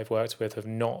publishers that they've worked with have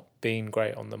not been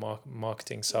great on the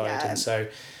marketing side. Yeah. And so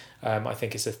I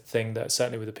think it's a thing that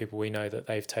certainly with the people we know that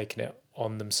they've taken it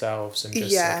on themselves and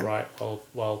just said, right,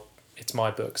 well, it's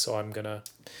my book, so I'm going to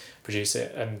produce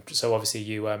it. And so obviously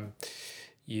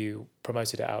you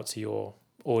promoted it out to your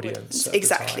audience.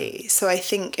 Exactly. So I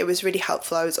think it was really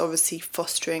helpful. I was obviously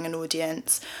fostering an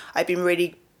audience. I've been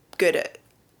really good at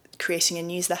creating a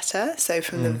newsletter. So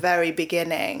from the very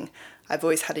beginning, I've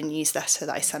always had a newsletter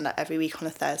that I send out every week on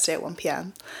a Thursday at 1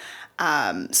 p.m.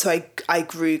 So I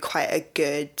grew quite a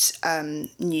good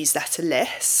newsletter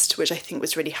list, which I think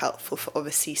was really helpful for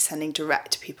obviously sending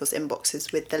direct to people's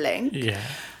inboxes with the link. Yeah.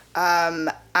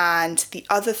 And the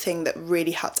other thing that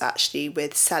really helped actually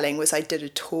with selling was I did a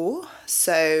tour.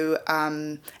 So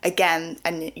again,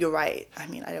 and you're right, I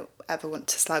mean, I don't ever want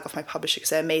to slag off my publisher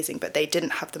because they're amazing, but they didn't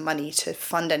have the money to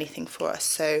fund anything for us.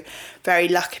 So very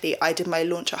luckily, I did my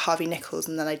launch at Harvey Nichols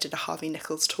and then I did a Harvey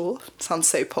Nichols tour. Sounds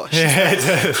so posh. Yeah, it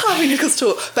does. Harvey Nichols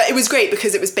tour. But it was great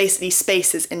because it was basically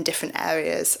spaces in different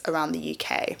areas around the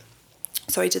UK.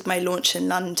 So I did my launch in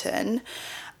London.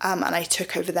 And I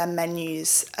took over their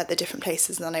menus at the different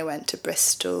places. And then I went to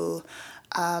Bristol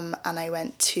and I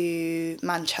went to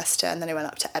Manchester and then I went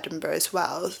up to Edinburgh as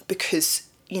well because,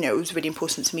 you know, it was really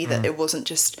important to me that it wasn't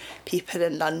just people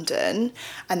in London.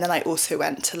 And then I also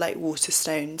went to like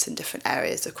Waterstones in different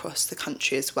areas across the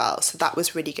country as well. So that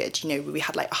was really good. You know, we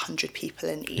had like 100 people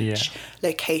in each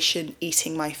location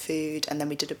eating my food. And then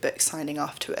we did a book signing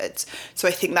afterwards. So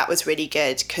I think that was really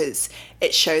good because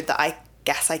it showed that I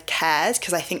cared,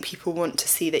 because I think people want to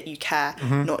see that you care,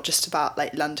 not just about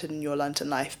like London and your London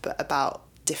life, but about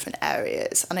different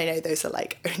areas. And I know those are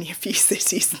like only a few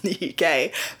cities in the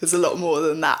UK. There's a lot more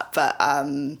than that. But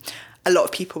a lot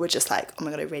of people were just like, oh my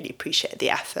God, I really appreciate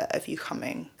the effort of you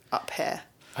coming up here.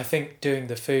 I think doing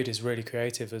the food is really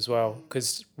creative as well,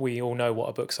 because we all know what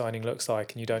a book signing looks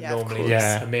like, and you don't normally do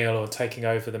a meal or taking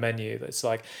over the menu. It's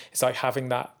like having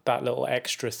that little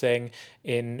extra thing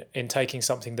in taking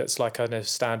something that's like kind of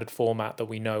standard format that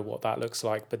we know what that looks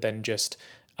like, but then just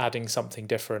adding something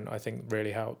different, I think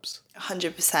really helps.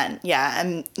 100%, yeah.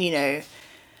 And, you know,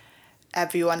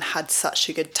 everyone had such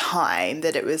a good time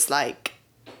that it was like,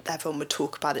 everyone would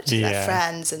talk about it to their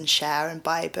friends and share and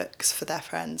buy books for their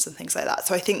friends and things like that.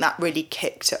 So I think that really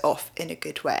kicked it off in a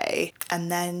good way.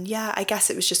 And then, I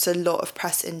guess it was just a lot of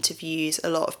press interviews,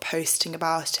 a lot of posting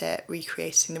about it,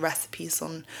 recreating the recipes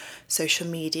on social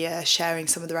media, sharing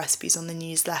some of the recipes on the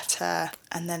newsletter.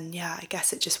 And then, I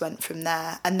guess it just went from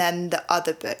there. And then the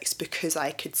other books, because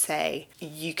I could say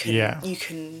you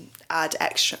can add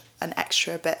an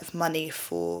extra bit of money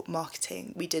for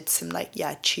marketing. We did some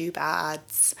tube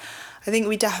ads. I think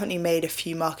we definitely made a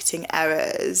few marketing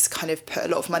errors, kind of put a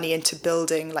lot of money into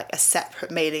building like a separate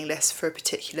mailing list for a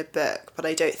particular book, but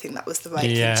I don't think that was the right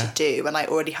thing to do when I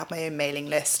already have my own mailing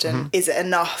list. And is it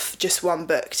enough, just one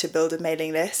book, to build a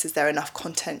mailing list? Is there enough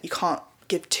content? You can't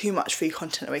give too much free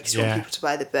content away because you want people to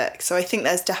buy the book. So I think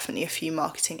there's definitely a few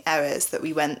marketing errors that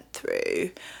we went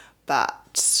through,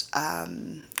 but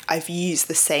I've used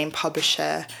the same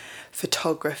publisher,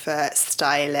 photographer,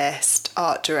 stylist,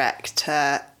 art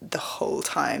director the whole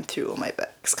time through all my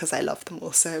books because I love them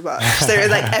all so much. So it was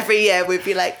like every year we'd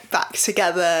be like back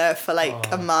together for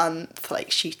like a month, like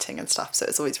shooting and stuff. So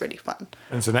it's always really fun.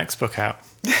 When's the next book out?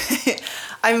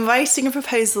 I'm writing a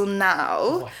proposal now.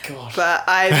 Oh my God. But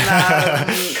I'm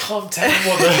can't tell me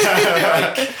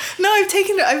what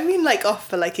no, I've been like off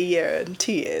for like a year and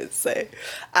 2 years, so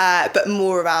but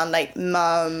more around like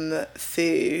mum,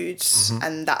 food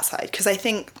and that side, because I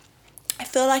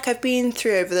feel like I've been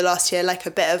through over the last year like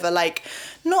a bit of a like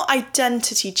not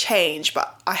identity change,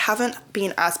 but I haven't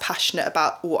been as passionate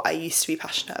about what I used to be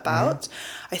passionate about.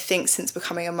 I think since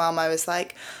becoming a mum I was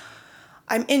like,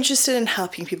 I'm interested in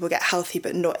helping people get healthy,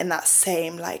 but not in that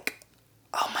same like,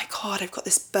 oh my God, I've got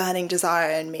this burning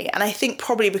desire in me. And I think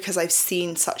probably because I've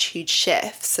seen such huge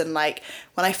shifts, and like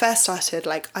when I first started,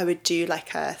 like I would do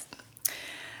like a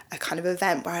kind of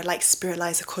event where I'd like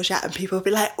spiralize a courgette and people would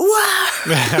be like, wow,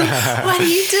 what are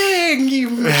you doing, you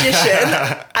magician?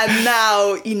 And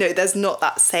now, you know, there's not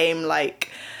that same like,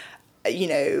 you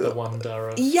know, the wonder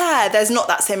of... there's not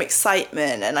that same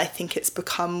excitement, and I think it's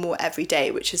become more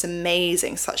everyday, which is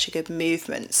amazing, such a good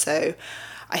movement. So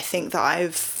I think that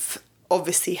I've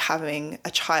obviously, having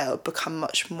a child, become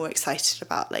much more excited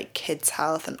about like kids'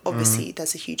 health, and obviously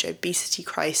there's a huge obesity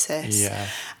crisis,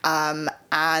 and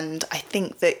I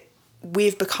think that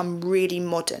we've become really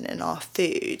modern in our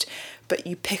food, but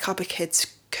you pick up a kid's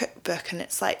cookbook, and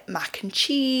it's like mac and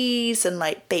cheese and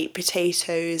like baked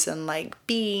potatoes and like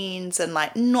beans, and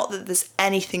like, not that there's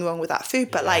anything wrong with that food,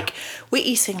 but like we're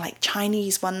eating like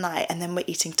Chinese one night and then we're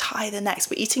eating Thai the next.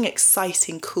 We're eating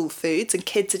exciting, cool foods, and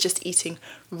kids are just eating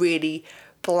really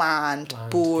bland,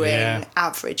 boring,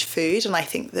 average food. And I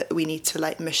think that we need to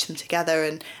like mush them together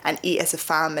and eat as a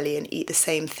family and eat the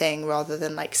same thing rather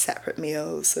than like separate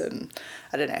meals. And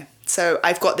I don't know. So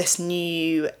I've got this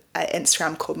new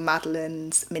Instagram called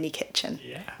Madeline's Mini Kitchen,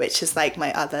 which is like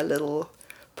my other little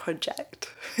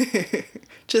project,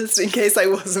 just in case I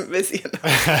wasn't busy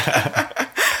enough.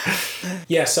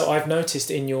 Yeah, so I've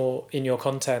noticed in your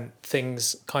content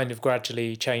things kind of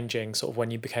gradually changing, sort of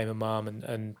when you became a mum,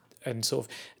 and sort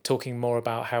of talking more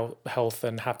about how health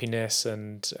and happiness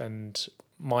and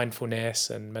mindfulness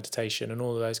and meditation and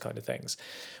all of those kind of things,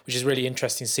 which is really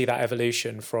interesting to see that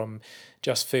evolution from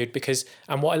just food. Because,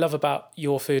 and what I love about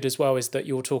your food as well is that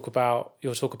you'll talk about,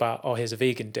 oh, here's a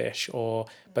vegan dish,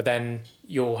 but then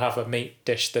you'll have a meat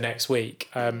dish the next week.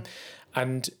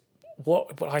 And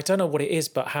what I don't know what it is,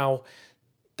 but how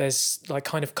there's like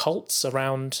kind of cults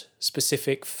around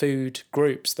specific food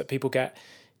groups that people get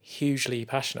hugely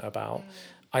passionate about.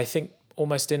 I think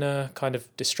almost in a kind of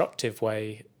destructive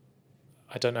way.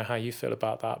 I don't know how you feel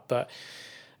about that,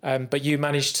 but you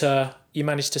managed to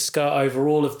skirt over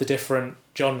all of the different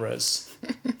genres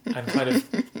and kind of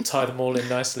tie them all in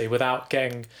nicely without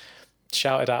getting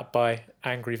shouted at by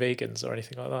angry vegans or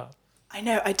anything like that. I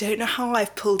know, I don't know how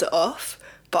I've pulled it off,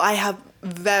 but I have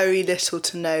very little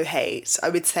to no hate. I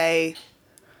would say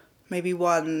maybe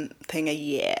one thing a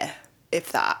year,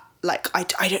 if that. Like,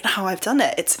 I don't know how I've done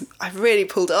it. I've really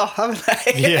pulled it off, haven't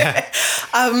I? Yeah.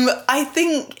 I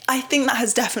think that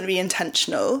has definitely been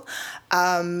intentional.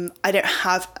 I don't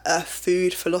have a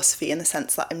food philosophy in the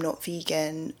sense that I'm not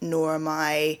vegan, nor am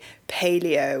I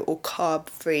paleo or carb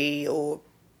free, or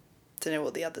don't know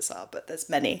what the others are, but there's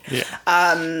many.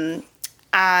 Yeah.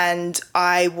 And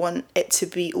I want it to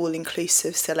be all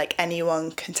inclusive, so like anyone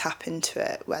can tap into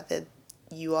it, whether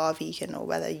you are vegan or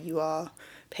whether you are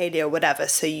paleo, whatever.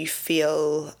 So you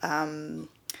feel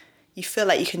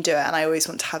like you can do it, and I always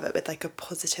want to have it with like a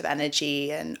positive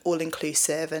energy and all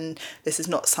inclusive. And this is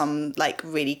not some like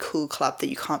really cool club that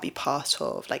you can't be part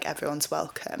of. Like, everyone's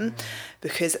welcome,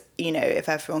 because you know, if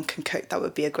everyone can cook, that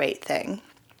would be a great thing.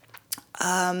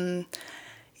 Yeah,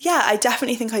 I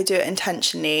definitely think I do it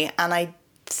intentionally, and I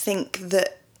think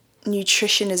that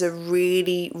nutrition is a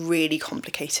really, really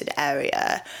complicated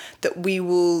area that we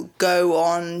will go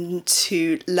on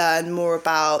to learn more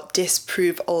about,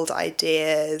 disprove old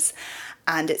ideas,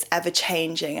 and it's ever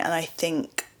changing. And I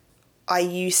think I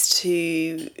used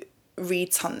to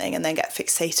read something and then get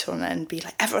fixated on it and be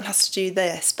like, everyone has to do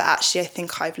this, but actually I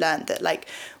think I've learned that like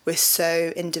we're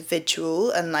so individual,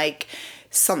 and like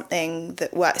something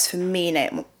that works for me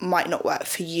might not work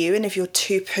for you, and if you're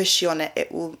too pushy on it, it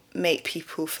will make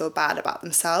people feel bad about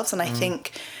themselves. And I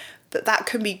think that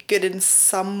can be good in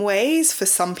some ways for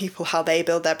some people, how they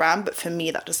build their brand, but for me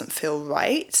that doesn't feel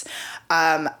right.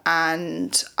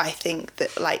 And I think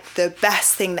that like the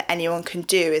best thing that anyone can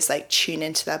do is like tune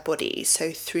into their body,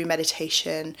 so through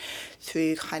meditation,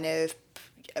 through kind of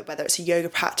whether it's a yoga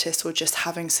practice or just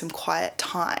having some quiet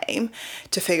time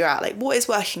to figure out like what is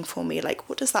working for me, like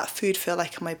what does that food feel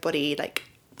like in my body, like,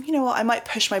 you know what, I might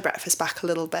push my breakfast back a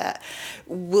little bit,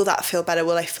 will that feel better,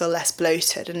 will I feel less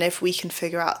bloated? And if we can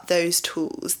figure out those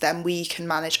tools, then we can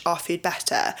manage our food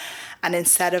better. And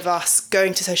instead of us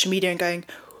going to social media and going,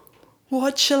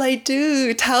 what shall I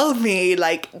do, tell me,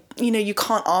 like, you know, you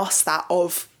can't ask that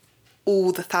of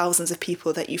all the thousands of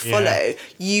people that you follow.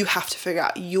 You have to figure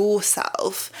out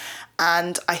yourself.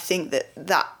 And I think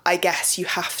that I guess you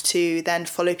have to then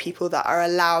follow people that are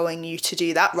allowing you to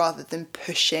do that rather than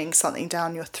pushing something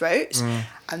down your throat.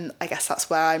 And I guess that's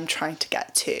where I'm trying to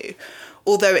get to.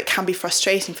 Although it can be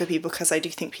frustrating for people, because I do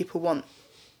think people want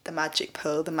the magic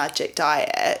pill, the magic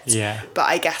diet. Yeah. But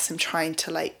I guess I'm trying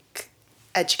to like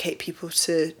educate people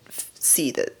to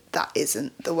see that that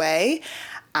isn't the way.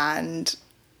 And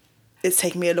it's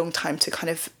taken me a long time to kind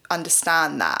of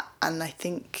understand that. And I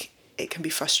think it can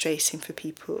be frustrating for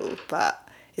people, but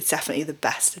it's definitely the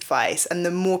best advice. And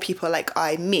the more people like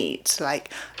I meet,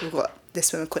 like we've got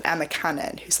this woman called Emma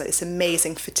Cannon, who's like this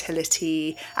amazing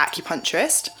fertility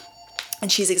acupuncturist.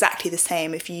 And she's exactly the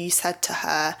same. If you said to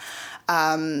her,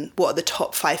 what are the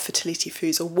top 5 fertility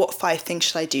foods, or what 5 things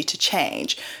should I do to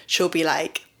change? She'll be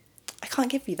like, I can't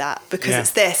give you that because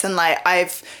it's this. And like,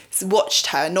 I've watched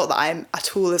her, not that I'm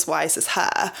at all as wise as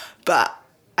her, but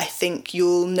I think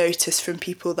you'll notice from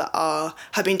people that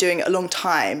have been doing it a long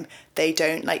time, they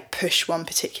don't like push one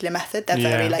particular method. They're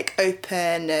very like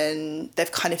open, and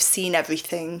they've kind of seen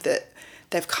everything, that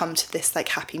they've come to this like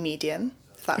happy medium.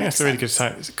 If that makes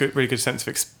sense. It's a really good sense of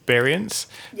experience.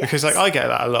 Yes. Because like I get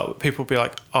that a lot. People be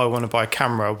like, oh, I want to buy a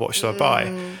camera. What should I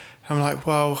buy? I'm like,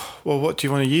 well, what do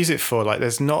you want to use it for? Like,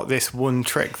 there's not this one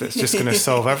trick that's just going to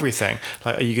solve everything.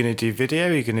 Like, are you going to do video?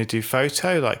 Are you going to do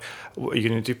photo? Like, are you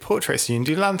going to do portraits? Are you going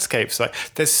to do landscapes? Like,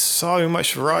 there's so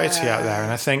much variety out there.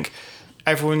 And I think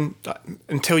everyone,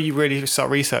 until you really start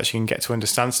researching and get to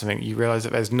understand something, you realise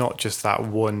that there's not just that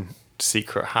one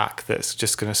secret hack that's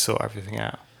just going to sort everything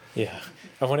out. Yeah.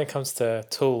 And when it comes to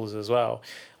tools as well,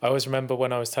 I always remember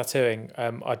when I was tattooing,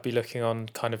 I'd be looking on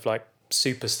kind of like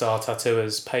superstar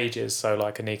tattooers pages, so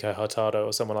like a Nico Hurtado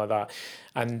or someone like that,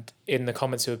 and in the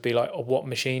comments it would be like, oh, what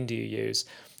machine do you use?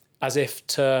 As if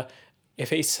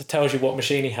he tells you what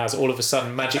machine he has, all of a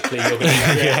sudden magically you're going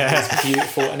to be it's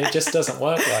beautiful, and it just doesn't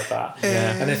work like that.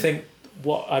 And I think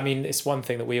it's one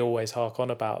thing that we always hark on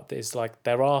about is like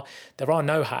there are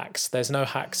no hacks. There's no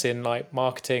hacks in like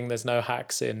marketing, there's no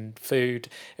hacks in food,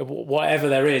 whatever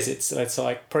there is, it's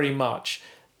like pretty much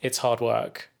it's hard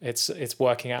work. It's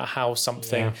working out how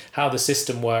the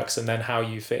system works, and then how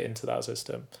you fit into that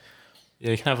system.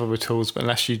 Yeah, you can have all the tools, but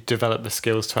unless you develop the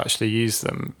skills to actually use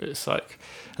them, it's like,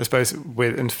 I suppose,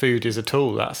 and food is a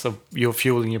tool. You're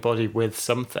fueling your body with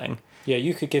something. Yeah,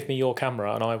 you could give me your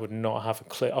camera and I would not have a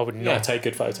clue. I would not take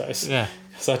good photos. Yeah.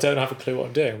 Because I don't have a clue what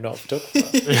I'm doing. I'm not a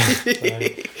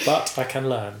photographer. But I can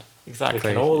learn. Exactly. We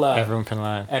can all learn. Everyone can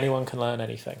learn. Anyone can learn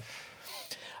anything.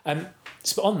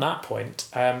 So on that point,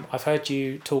 I've heard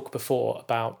you talk before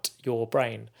about your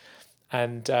brain,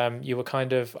 and you were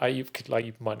kind of you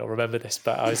might not remember this,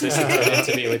 but I was listening to an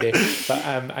interview with you, but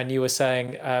and you were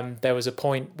saying there was a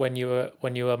point when you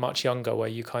were much younger where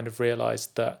you kind of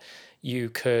realised that you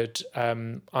could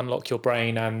unlock your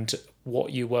brain, and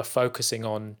what you were focusing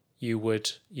on you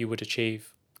would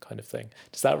achieve, kind of thing.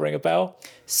 Does that ring a bell?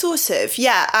 Sort of,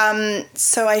 yeah.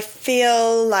 So I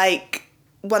feel like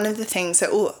one of the things that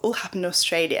all happened in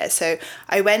Australia. So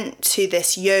I went to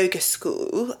this yoga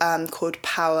school called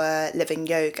Power Living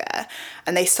Yoga,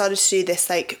 and they started to do this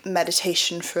like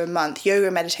meditation for a month, yoga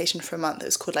meditation for a month. It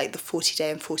was called like the 40-day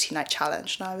and 40-night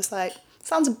challenge. And I was like,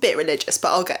 sounds a bit religious, but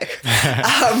I'll go.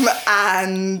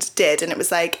 And did. And it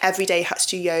was like every day you had to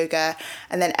do yoga,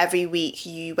 and then every week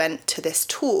you went to this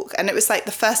talk. And it was like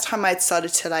the first time I'd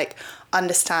started to like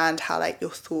understand how like your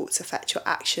thoughts affect your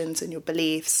actions and your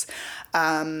beliefs.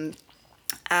 And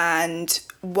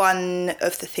one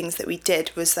of the things that we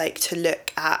did was like to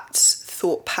look at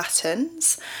thought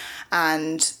patterns.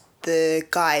 And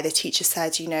the teacher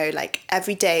said, like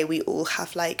every day we all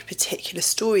have like particular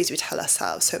stories we tell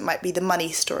ourselves. So it might be the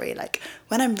money story, like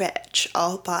when I'm rich,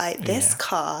 I'll buy this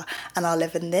car and I'll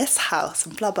live in this house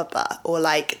and blah, blah, blah. Or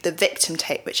like the victim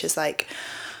tape, which is like,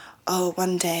 oh,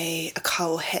 one day a car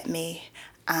will hit me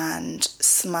and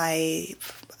my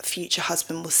future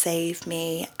husband will save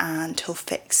me and he'll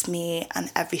fix me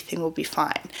and everything will be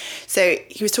fine. So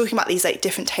he was talking about these like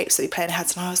different tapes that we play in our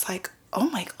heads, and I was like, oh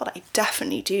my God, I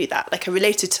definitely do that. Like I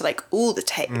related to like all the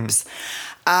tapes.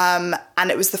 And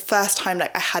it was the first time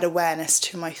like I had awareness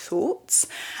to my thoughts.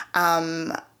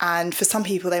 And for some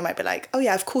people, they might be like, oh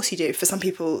yeah, of course you do. For some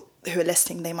people who are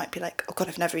listening, they might be like, oh God,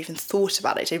 I've never even thought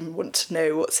about it. I didn't even want to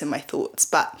know what's in my thoughts.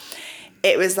 But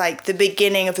it was like the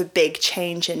beginning of a big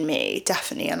change in me,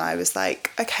 definitely. And I was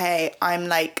like, okay, I'm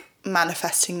like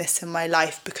manifesting this in my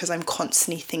life because I'm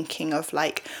constantly thinking of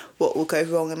like what will go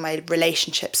wrong in my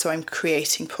relationship, so I'm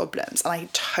creating problems. And I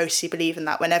totally believe in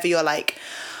that. Whenever you're like,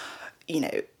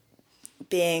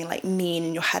 being like mean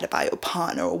in your head about your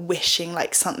partner or wishing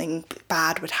like something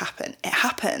bad would happen, it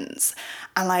happens.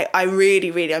 And like I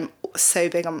really I'm so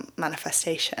big on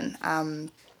manifestation,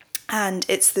 and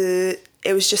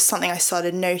it was just something I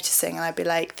started noticing, and I'd be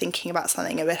like thinking about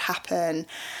something, it would happen.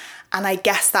 And I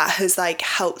guess that has like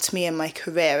helped me in my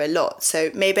career a lot. So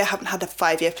maybe I haven't had a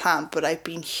 5-year plan, but I've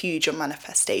been huge on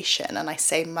manifestation. And I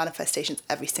say manifestations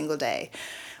every single day,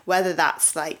 whether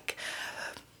that's like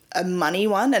a money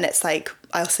one. And it's like,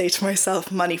 I'll say to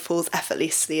myself, money falls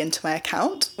effortlessly into my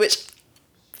account, which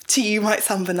to you might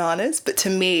sound bananas, but to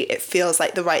me, it feels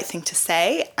like the right thing to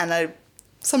say. And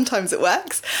sometimes it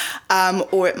works.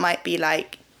 Or it might be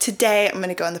like, today I'm going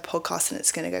to go on the podcast and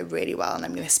it's going to go really well and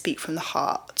I'm going to speak from the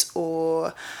heart,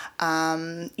 or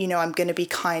I'm going to be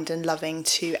kind and loving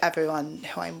to everyone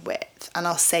who I'm with, and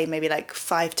I'll say maybe like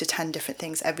 5 to 10 different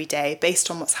things every day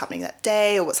based on what's happening that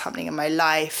day or what's happening in my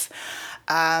life,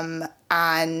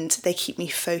 and they keep me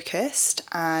focused,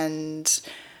 and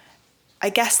I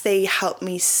guess they help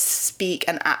me speak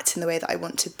and act in the way that I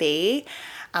want to be.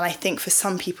 And I think for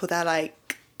some people, they're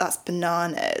like, that's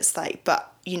bananas. Like,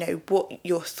 but you know, what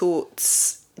your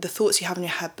thoughts, the thoughts you have in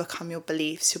your head become your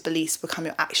beliefs become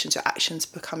your actions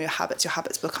become your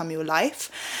habits become your life.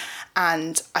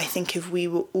 And I think if we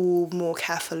were all more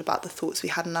careful about the thoughts we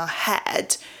had in our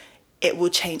head, it will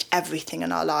change everything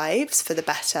in our lives for the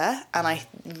better. And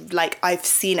I've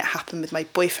seen it happen with my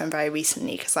boyfriend very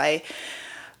recently, because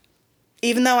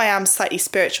even though I am slightly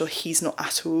spiritual, he's not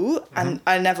at all. Mm-hmm. And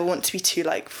I never want to be too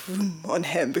like on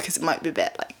him, because it might be a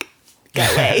bit like,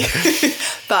 get away.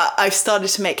 But I've started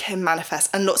to make him manifest,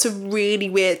 and lots of really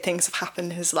weird things have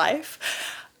happened in his life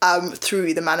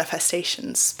through the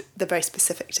manifestations. They're very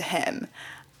specific to him.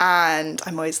 And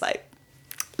I'm always like,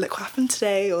 look what happened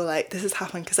today, or like, this has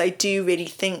happened. Because I do really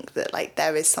think that like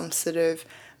there is some sort of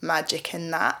magic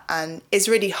in that, and it's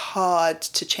really hard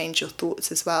to change your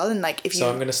thoughts as well. And like,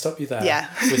 I'm going to stop you there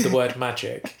with the word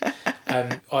magic.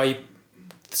 I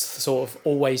sort of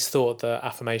always thought that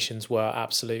affirmations were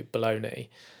absolute baloney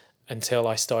until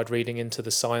I started reading into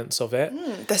the science of it.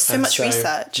 There's so much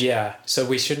research. Yeah, so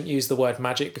we shouldn't use the word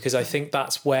magic, because I think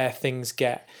that's where things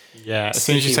get... Yeah, as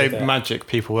soon as you say magic,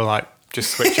 people will like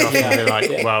just switch off and be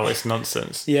like, well, it's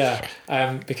nonsense. Yeah,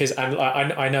 because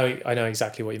I know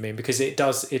exactly what you mean, because it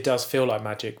does feel like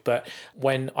magic. But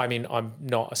I'm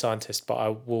not a scientist, but I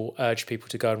will urge people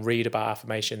to go and read about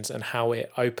affirmations and how it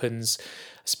opens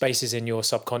spaces in your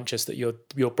subconscious that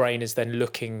your brain is then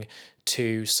looking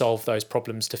to solve those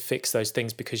problems, to fix those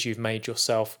things, because you've made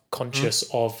yourself conscious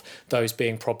of those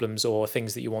being problems or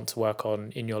things that you want to work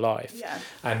on in your life. Yeah.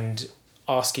 And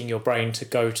asking your brain to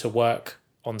go to work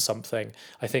on something,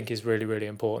 I think, is really, really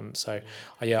important. So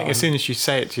I think as soon as you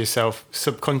say it to yourself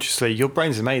subconsciously, your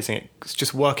brain's amazing. It's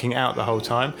just working out the whole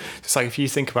time. It's like if you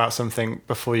think about something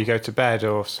before you go to bed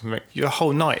or something, your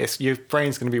whole night, your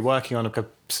brain's going to be working on a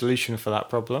solution for that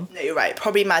problem. No, you're right.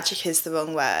 Probably magic is the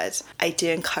wrong word. I do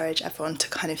encourage everyone to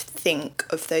kind of think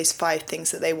of those 5 things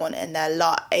that they want in their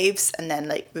lives and then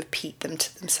like repeat them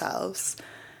to themselves.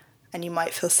 And you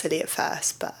might feel silly at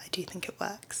first, but I do think it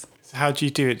works. How do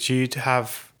you do it? Do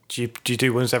you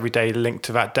do ones every day linked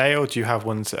to that day, or do you have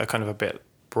ones that are kind of a bit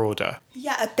broader?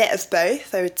 Yeah, a bit of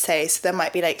both, I would say. So there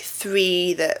might be like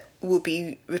 3 that will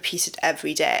be repeated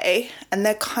every day, and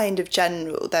they're kind of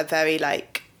general. They're very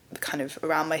like kind of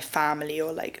around my family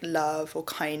or like love or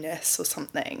kindness or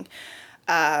something.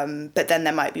 But then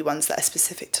there might be ones that are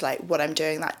specific to like what I'm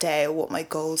doing that day or what my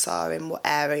goals are in what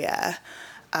area.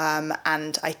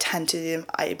 And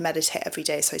I meditate every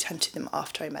day, so I tend to do them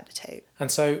after I meditate.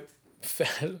 And so,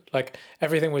 like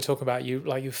everything we're talking about,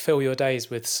 you fill your days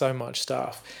with so much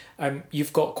stuff.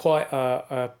 You've got quite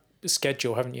a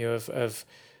schedule, haven't you? Of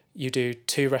you do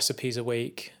 2 recipes a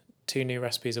week, 2 new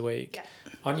recipes a week. Yeah.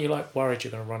 Aren't you like worried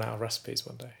you're going to run out of recipes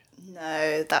one day?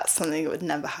 No, that's something that would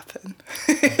never happen.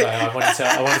 Okay, I wanted to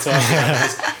ask you that,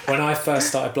 because when I first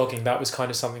started blogging, that was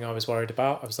kind of something I was worried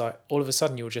about. I was like, all of a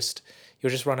sudden you'll just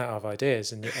run out of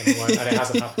ideas, and it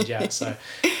hasn't happened yet. So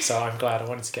I'm glad. I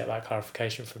wanted to get that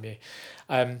clarification from you.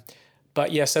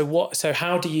 But yeah, so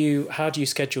how do you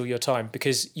schedule your time?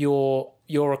 Because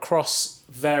you're across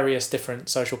various different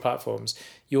social platforms.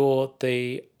 You're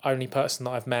the only person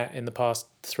that I've met in the past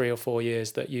 3 or 4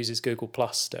 years that uses Google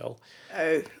Plus still.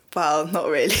 Oh, well, not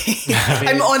really.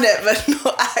 I'm on it, but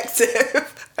not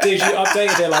active. Dude, you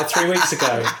updated it like 3 weeks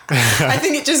ago. I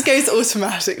think it just goes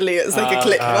automatically. It's like a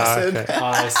click button. Okay.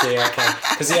 I see, okay.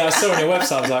 Because I saw on your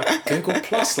website, I was like, Google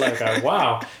Plus logo,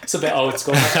 wow. It's a bit old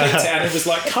school. I clicked it and it was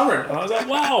like current. And I was like,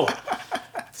 wow,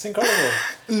 it's incredible.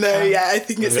 No, I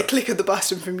think it's a click of the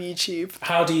button from YouTube.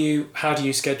 How do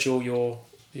you schedule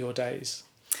your days?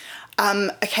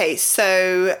 Okay,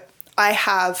 so I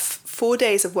have 4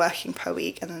 days of working per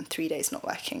week and then 3 days not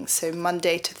working. So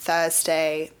Monday to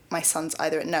Thursday, my son's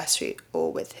either at nursery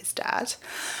or with his dad.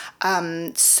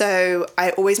 So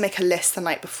I always make a list the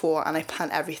night before and I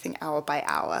plan everything hour by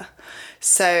hour.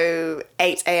 So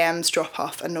 8 a.m.'s drop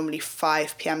off and normally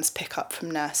 5 p.m.'s pick up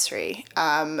from nursery.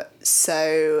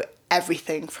 So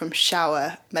everything from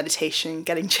shower, meditation,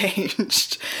 getting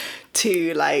changed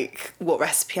to like what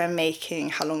recipe I'm making,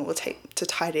 how long it will take to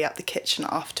tidy up the kitchen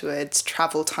afterwards,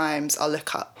 travel times. I'll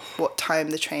look up what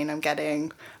time the train I'm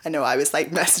getting. I know I was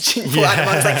like messaging for Adam.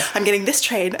 I was like, I'm getting this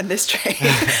train and this train.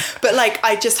 But like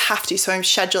I just have to. So I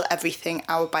schedule everything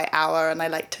hour by hour and I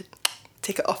like to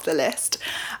tick it off the list.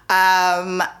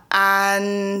 And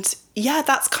yeah,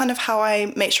 that's kind of how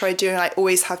I make sure I do. And I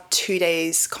always have 2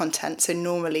 days content. So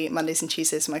normally Mondays and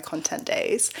Tuesdays are my content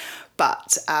days.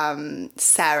 But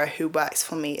Sarah, who works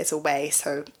for me, is away.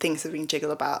 So things have been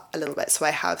jiggled about a little bit. So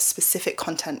I have specific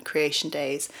content creation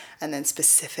days and then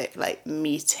specific like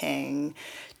meeting,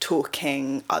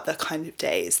 talking, other kind of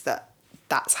days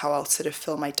that's how I'll sort of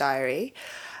fill my diary.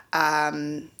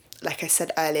 Like I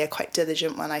said earlier, quite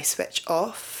diligent when I switch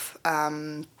off.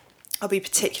 I'll be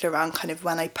particular around kind of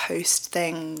when I post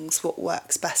things, what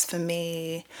works best for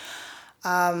me.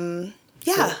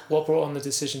 Yeah. What brought on the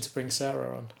decision to bring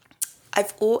Sarah on?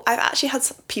 I've actually had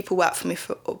some people work for me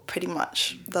for pretty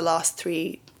much the last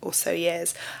 3 or so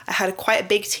years. I had quite a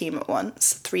big team at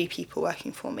once, 3 people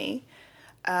working for me.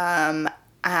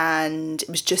 And it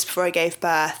was just before I gave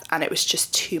birth, and it was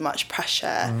just too much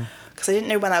pressure because I didn't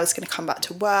know when I was going to come back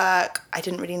to work. I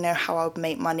didn't really know how I would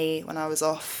make money when I was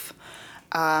off.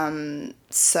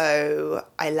 So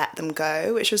I let them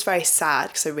go, which was very sad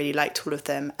because I really liked all of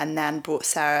them, and then brought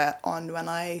Sarah on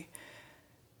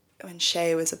when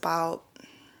Shay was about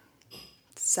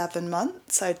 7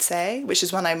 months, I'd say, which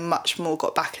is when I much more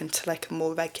got back into like a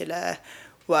more regular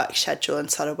work schedule and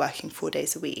started working 4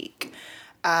 days a week.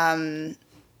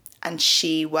 And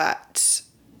she was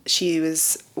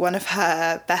one of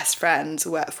her best friends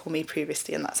worked for me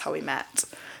previously, and that's how we met.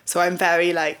 So I'm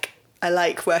very I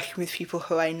like working with people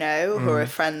who I know, who are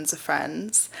friends of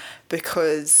friends,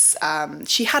 because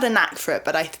she had a knack for it,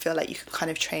 but I feel like you can kind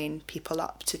of train people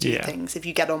up to do things. If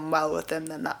you get on well with them,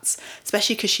 then that's,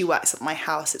 especially because she works at my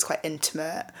house, it's quite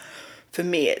intimate. For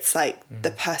me, it's like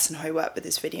the person who I work with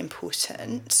is really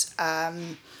important.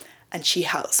 And she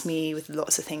helps me with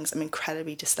lots of things. I'm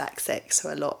incredibly dyslexic,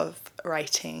 so a lot of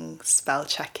writing, spell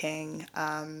checking,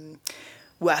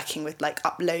 working with like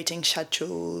uploading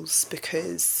schedules,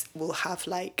 because we'll have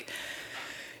kind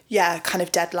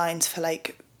of deadlines for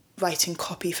like writing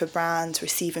copy for brands,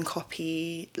 receiving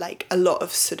copy, like a lot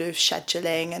of sort of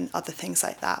scheduling and other things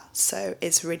like that. So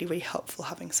it's really, really helpful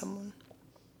having someone.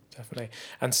 Definitely.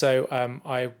 And so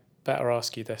I better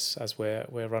ask you this, as we're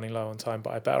running low on time,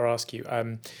 but I better ask you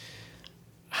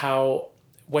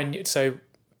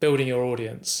building your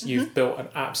audience, you've built an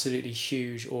absolutely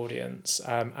huge audience,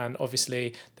 and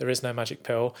obviously there is no magic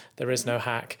pill, there is no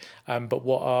hack, but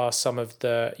what are some of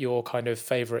your kind of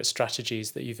favourite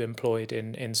strategies that you've employed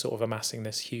in sort of amassing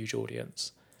this huge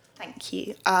audience? Thank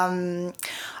you. I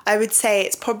would say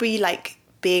it's probably like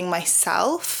being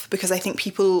myself, because I think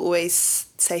people always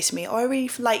say to me, I really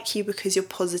like you because you're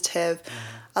positive.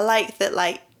 I like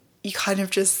that you kind of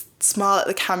just smile at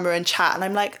the camera and chat, and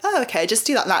I'm like, oh, okay, just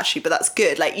do that naturally, but that's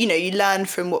good. You learn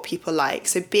from what people like.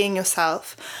 So being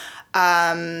yourself,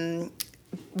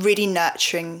 really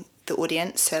nurturing the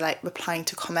audience. So replying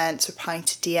to comments, replying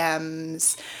to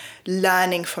DMs,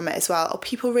 learning from it as well. Oh,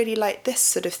 people really like this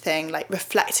sort of thing,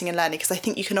 reflecting and learning, because I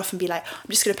think you can often be like, I'm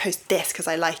just going to post this because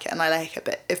I like it and I like it.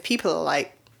 But if people are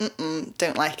like,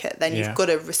 don't like it, then you've got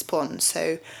to respond.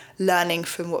 So learning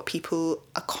from what people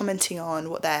are commenting on,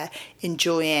 what they're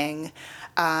enjoying,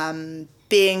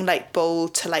 being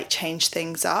bold to change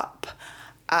things up.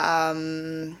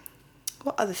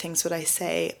 What other things would I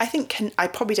say? I think I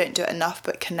probably don't do it enough,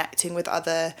 but connecting with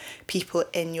other people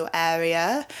in your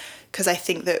area, because I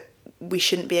think that we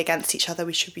shouldn't be against each other,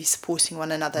 we should be supporting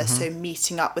one another. So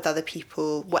meeting up with other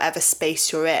people, whatever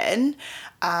space you're in,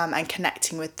 and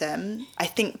connecting with them. I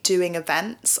think doing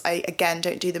events, I again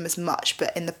don't do them as much,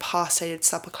 but in the past I did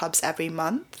supper clubs every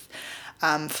month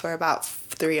for about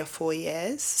 3 or 4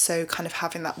 years. So kind of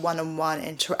having that one-on-one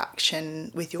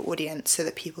interaction with your audience so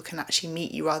that people can actually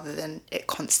meet you rather than it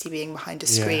constantly being behind a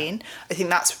screen. I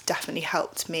think that's definitely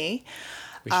helped me.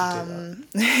 We should do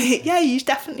that. Yeah, you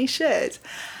definitely should.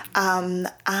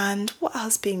 And what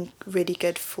else being really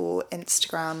good for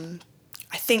Instagram?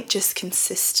 I think just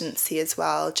consistency as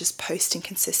well, just posting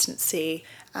consistency,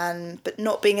 but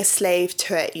not being a slave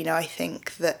to it. I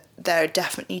think that there are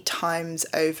definitely times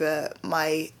over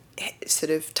my sort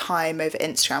of time over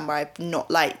Instagram where I've not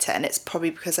liked it, and it's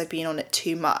probably because I've been on it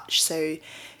too much. So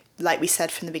like we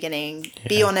said from the beginning,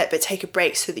 be on it, but take a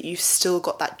break so that you've still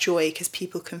got that joy, because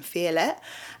people can feel it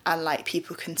and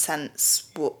people can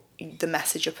sense what the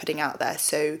message you're putting out there.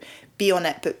 So be on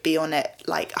it, but be on it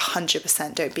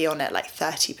 100%. Don't be on it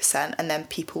 30%, and then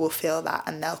people will feel that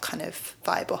and they'll kind of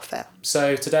vibe off it.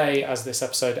 So today, as this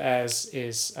episode airs,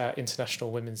 is International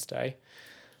Women's Day.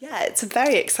 Yeah, it's a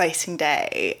very exciting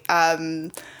day.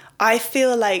 I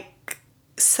feel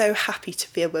so happy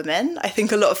to be a woman. I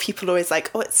think a lot of people are always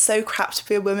oh, it's so crap to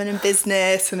be a woman in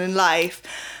business and in life.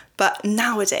 But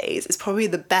nowadays, it's probably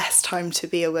the best time to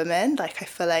be a woman. I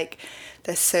feel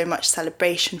There's so much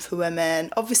celebration for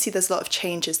women. Obviously, there's a lot of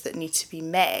changes that need to be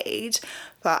made,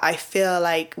 but I feel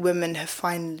like women have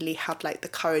finally had like the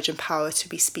courage and power to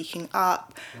be speaking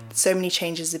up. So many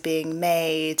changes are being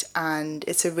made, and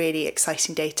it's a really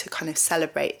exciting day to kind of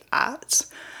celebrate that.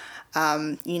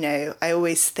 You know, I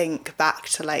always think back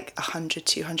to like 100,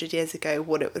 200 years ago,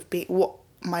 what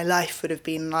my life would have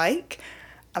been like.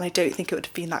 And I don't think it would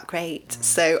have been that great.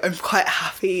 So I'm quite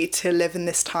happy to live in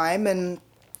this time. And,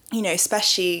 you know,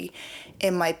 especially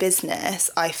in my business,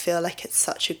 I feel like it's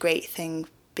such a great thing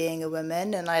being a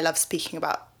woman. And I love speaking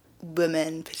about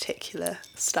women particular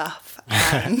stuff.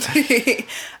 And I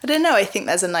don't know, I think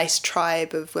there's a nice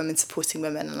tribe of women supporting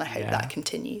women, and I hope that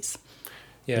continues.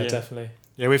 Yeah, definitely.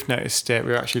 Yeah, we've noticed it.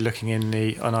 We were actually looking on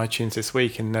iTunes this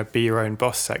week in the Be Your Own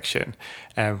Boss section,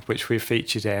 which we've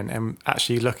featured in. And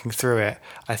actually looking through it,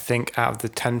 I think out of the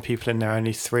 10 people in there,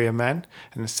 only 3 are men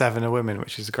and 7 are women,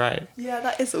 which is great. Yeah,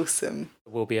 that is awesome.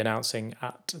 We'll be announcing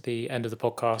at the end of the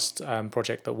podcast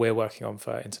project that we're working on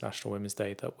for International Women's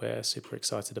Day that we're super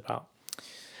excited about.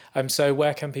 So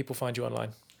where can people find you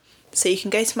online? So you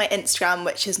can go to my Instagram,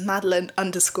 which is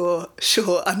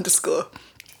Madeline_Shaw_.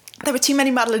 There were too many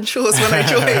Madeline Shaws when I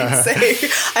joined, so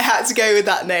I had to go with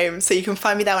that name. So you can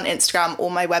find me there on Instagram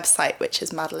or my website, which is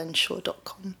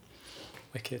madelineshaw.com.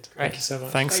 Wicked. Thank you so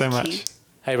much. Thanks so much.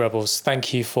 Hey Rebels,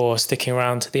 thank you for sticking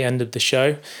around to the end of the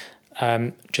show.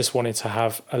 Just wanted to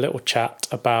have a little chat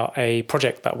about a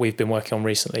project that we've been working on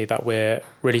recently that we're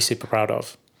really super proud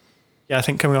of. Yeah, I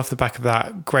think coming off the back of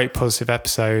that great positive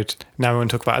episode, now we want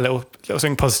to talk about a little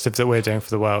something positive that we're doing for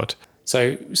the world.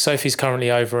 So Sophie's currently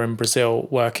over in Brazil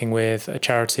working with a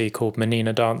charity called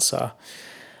Menina Dança.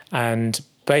 And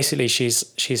basically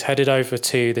she's headed over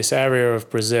to this area of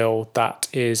Brazil that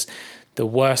is the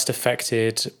worst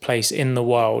affected place in the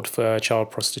world for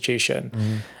child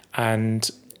prostitution. And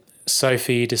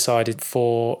Sophie decided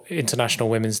for International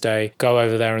Women's Day, go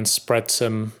over there and spread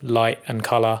some light and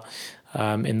colour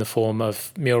in the form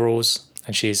of murals.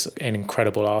 And she's an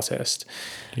incredible artist.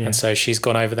 Yeah. And so she's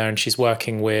gone over there and she's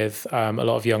working with a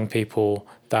lot of young people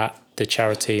that the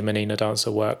charity Menina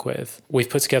Dança work with. We've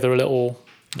put together a little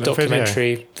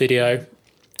documentary video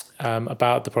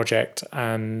about the project,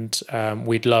 and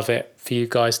we'd love it for you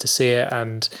guys to see it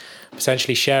and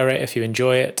potentially share it if you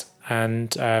enjoy it. And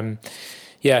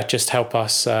just help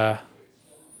us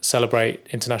celebrate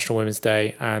International Women's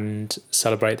Day and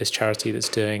celebrate this charity that's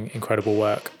doing incredible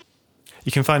work.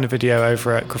 You can find the video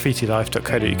over at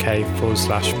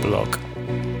graffitilife.co.uk/blog.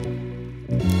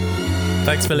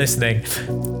 Thanks for listening.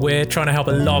 We're trying to help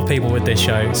a lot of people with this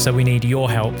show, so we need your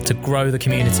help to grow the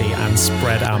community and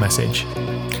spread our message.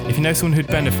 If you know someone who'd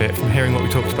benefit from hearing what we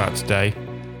talked about today,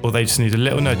 or they just need a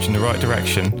little nudge in the right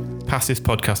direction, pass this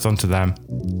podcast on to them.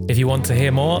 If you want to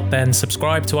hear more, then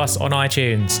subscribe to us on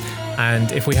iTunes.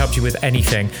 And if we helped you with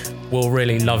anything, we'll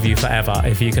really love you forever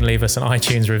if you can leave us an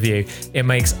iTunes review. It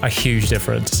makes a huge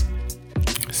difference.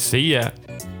 See ya.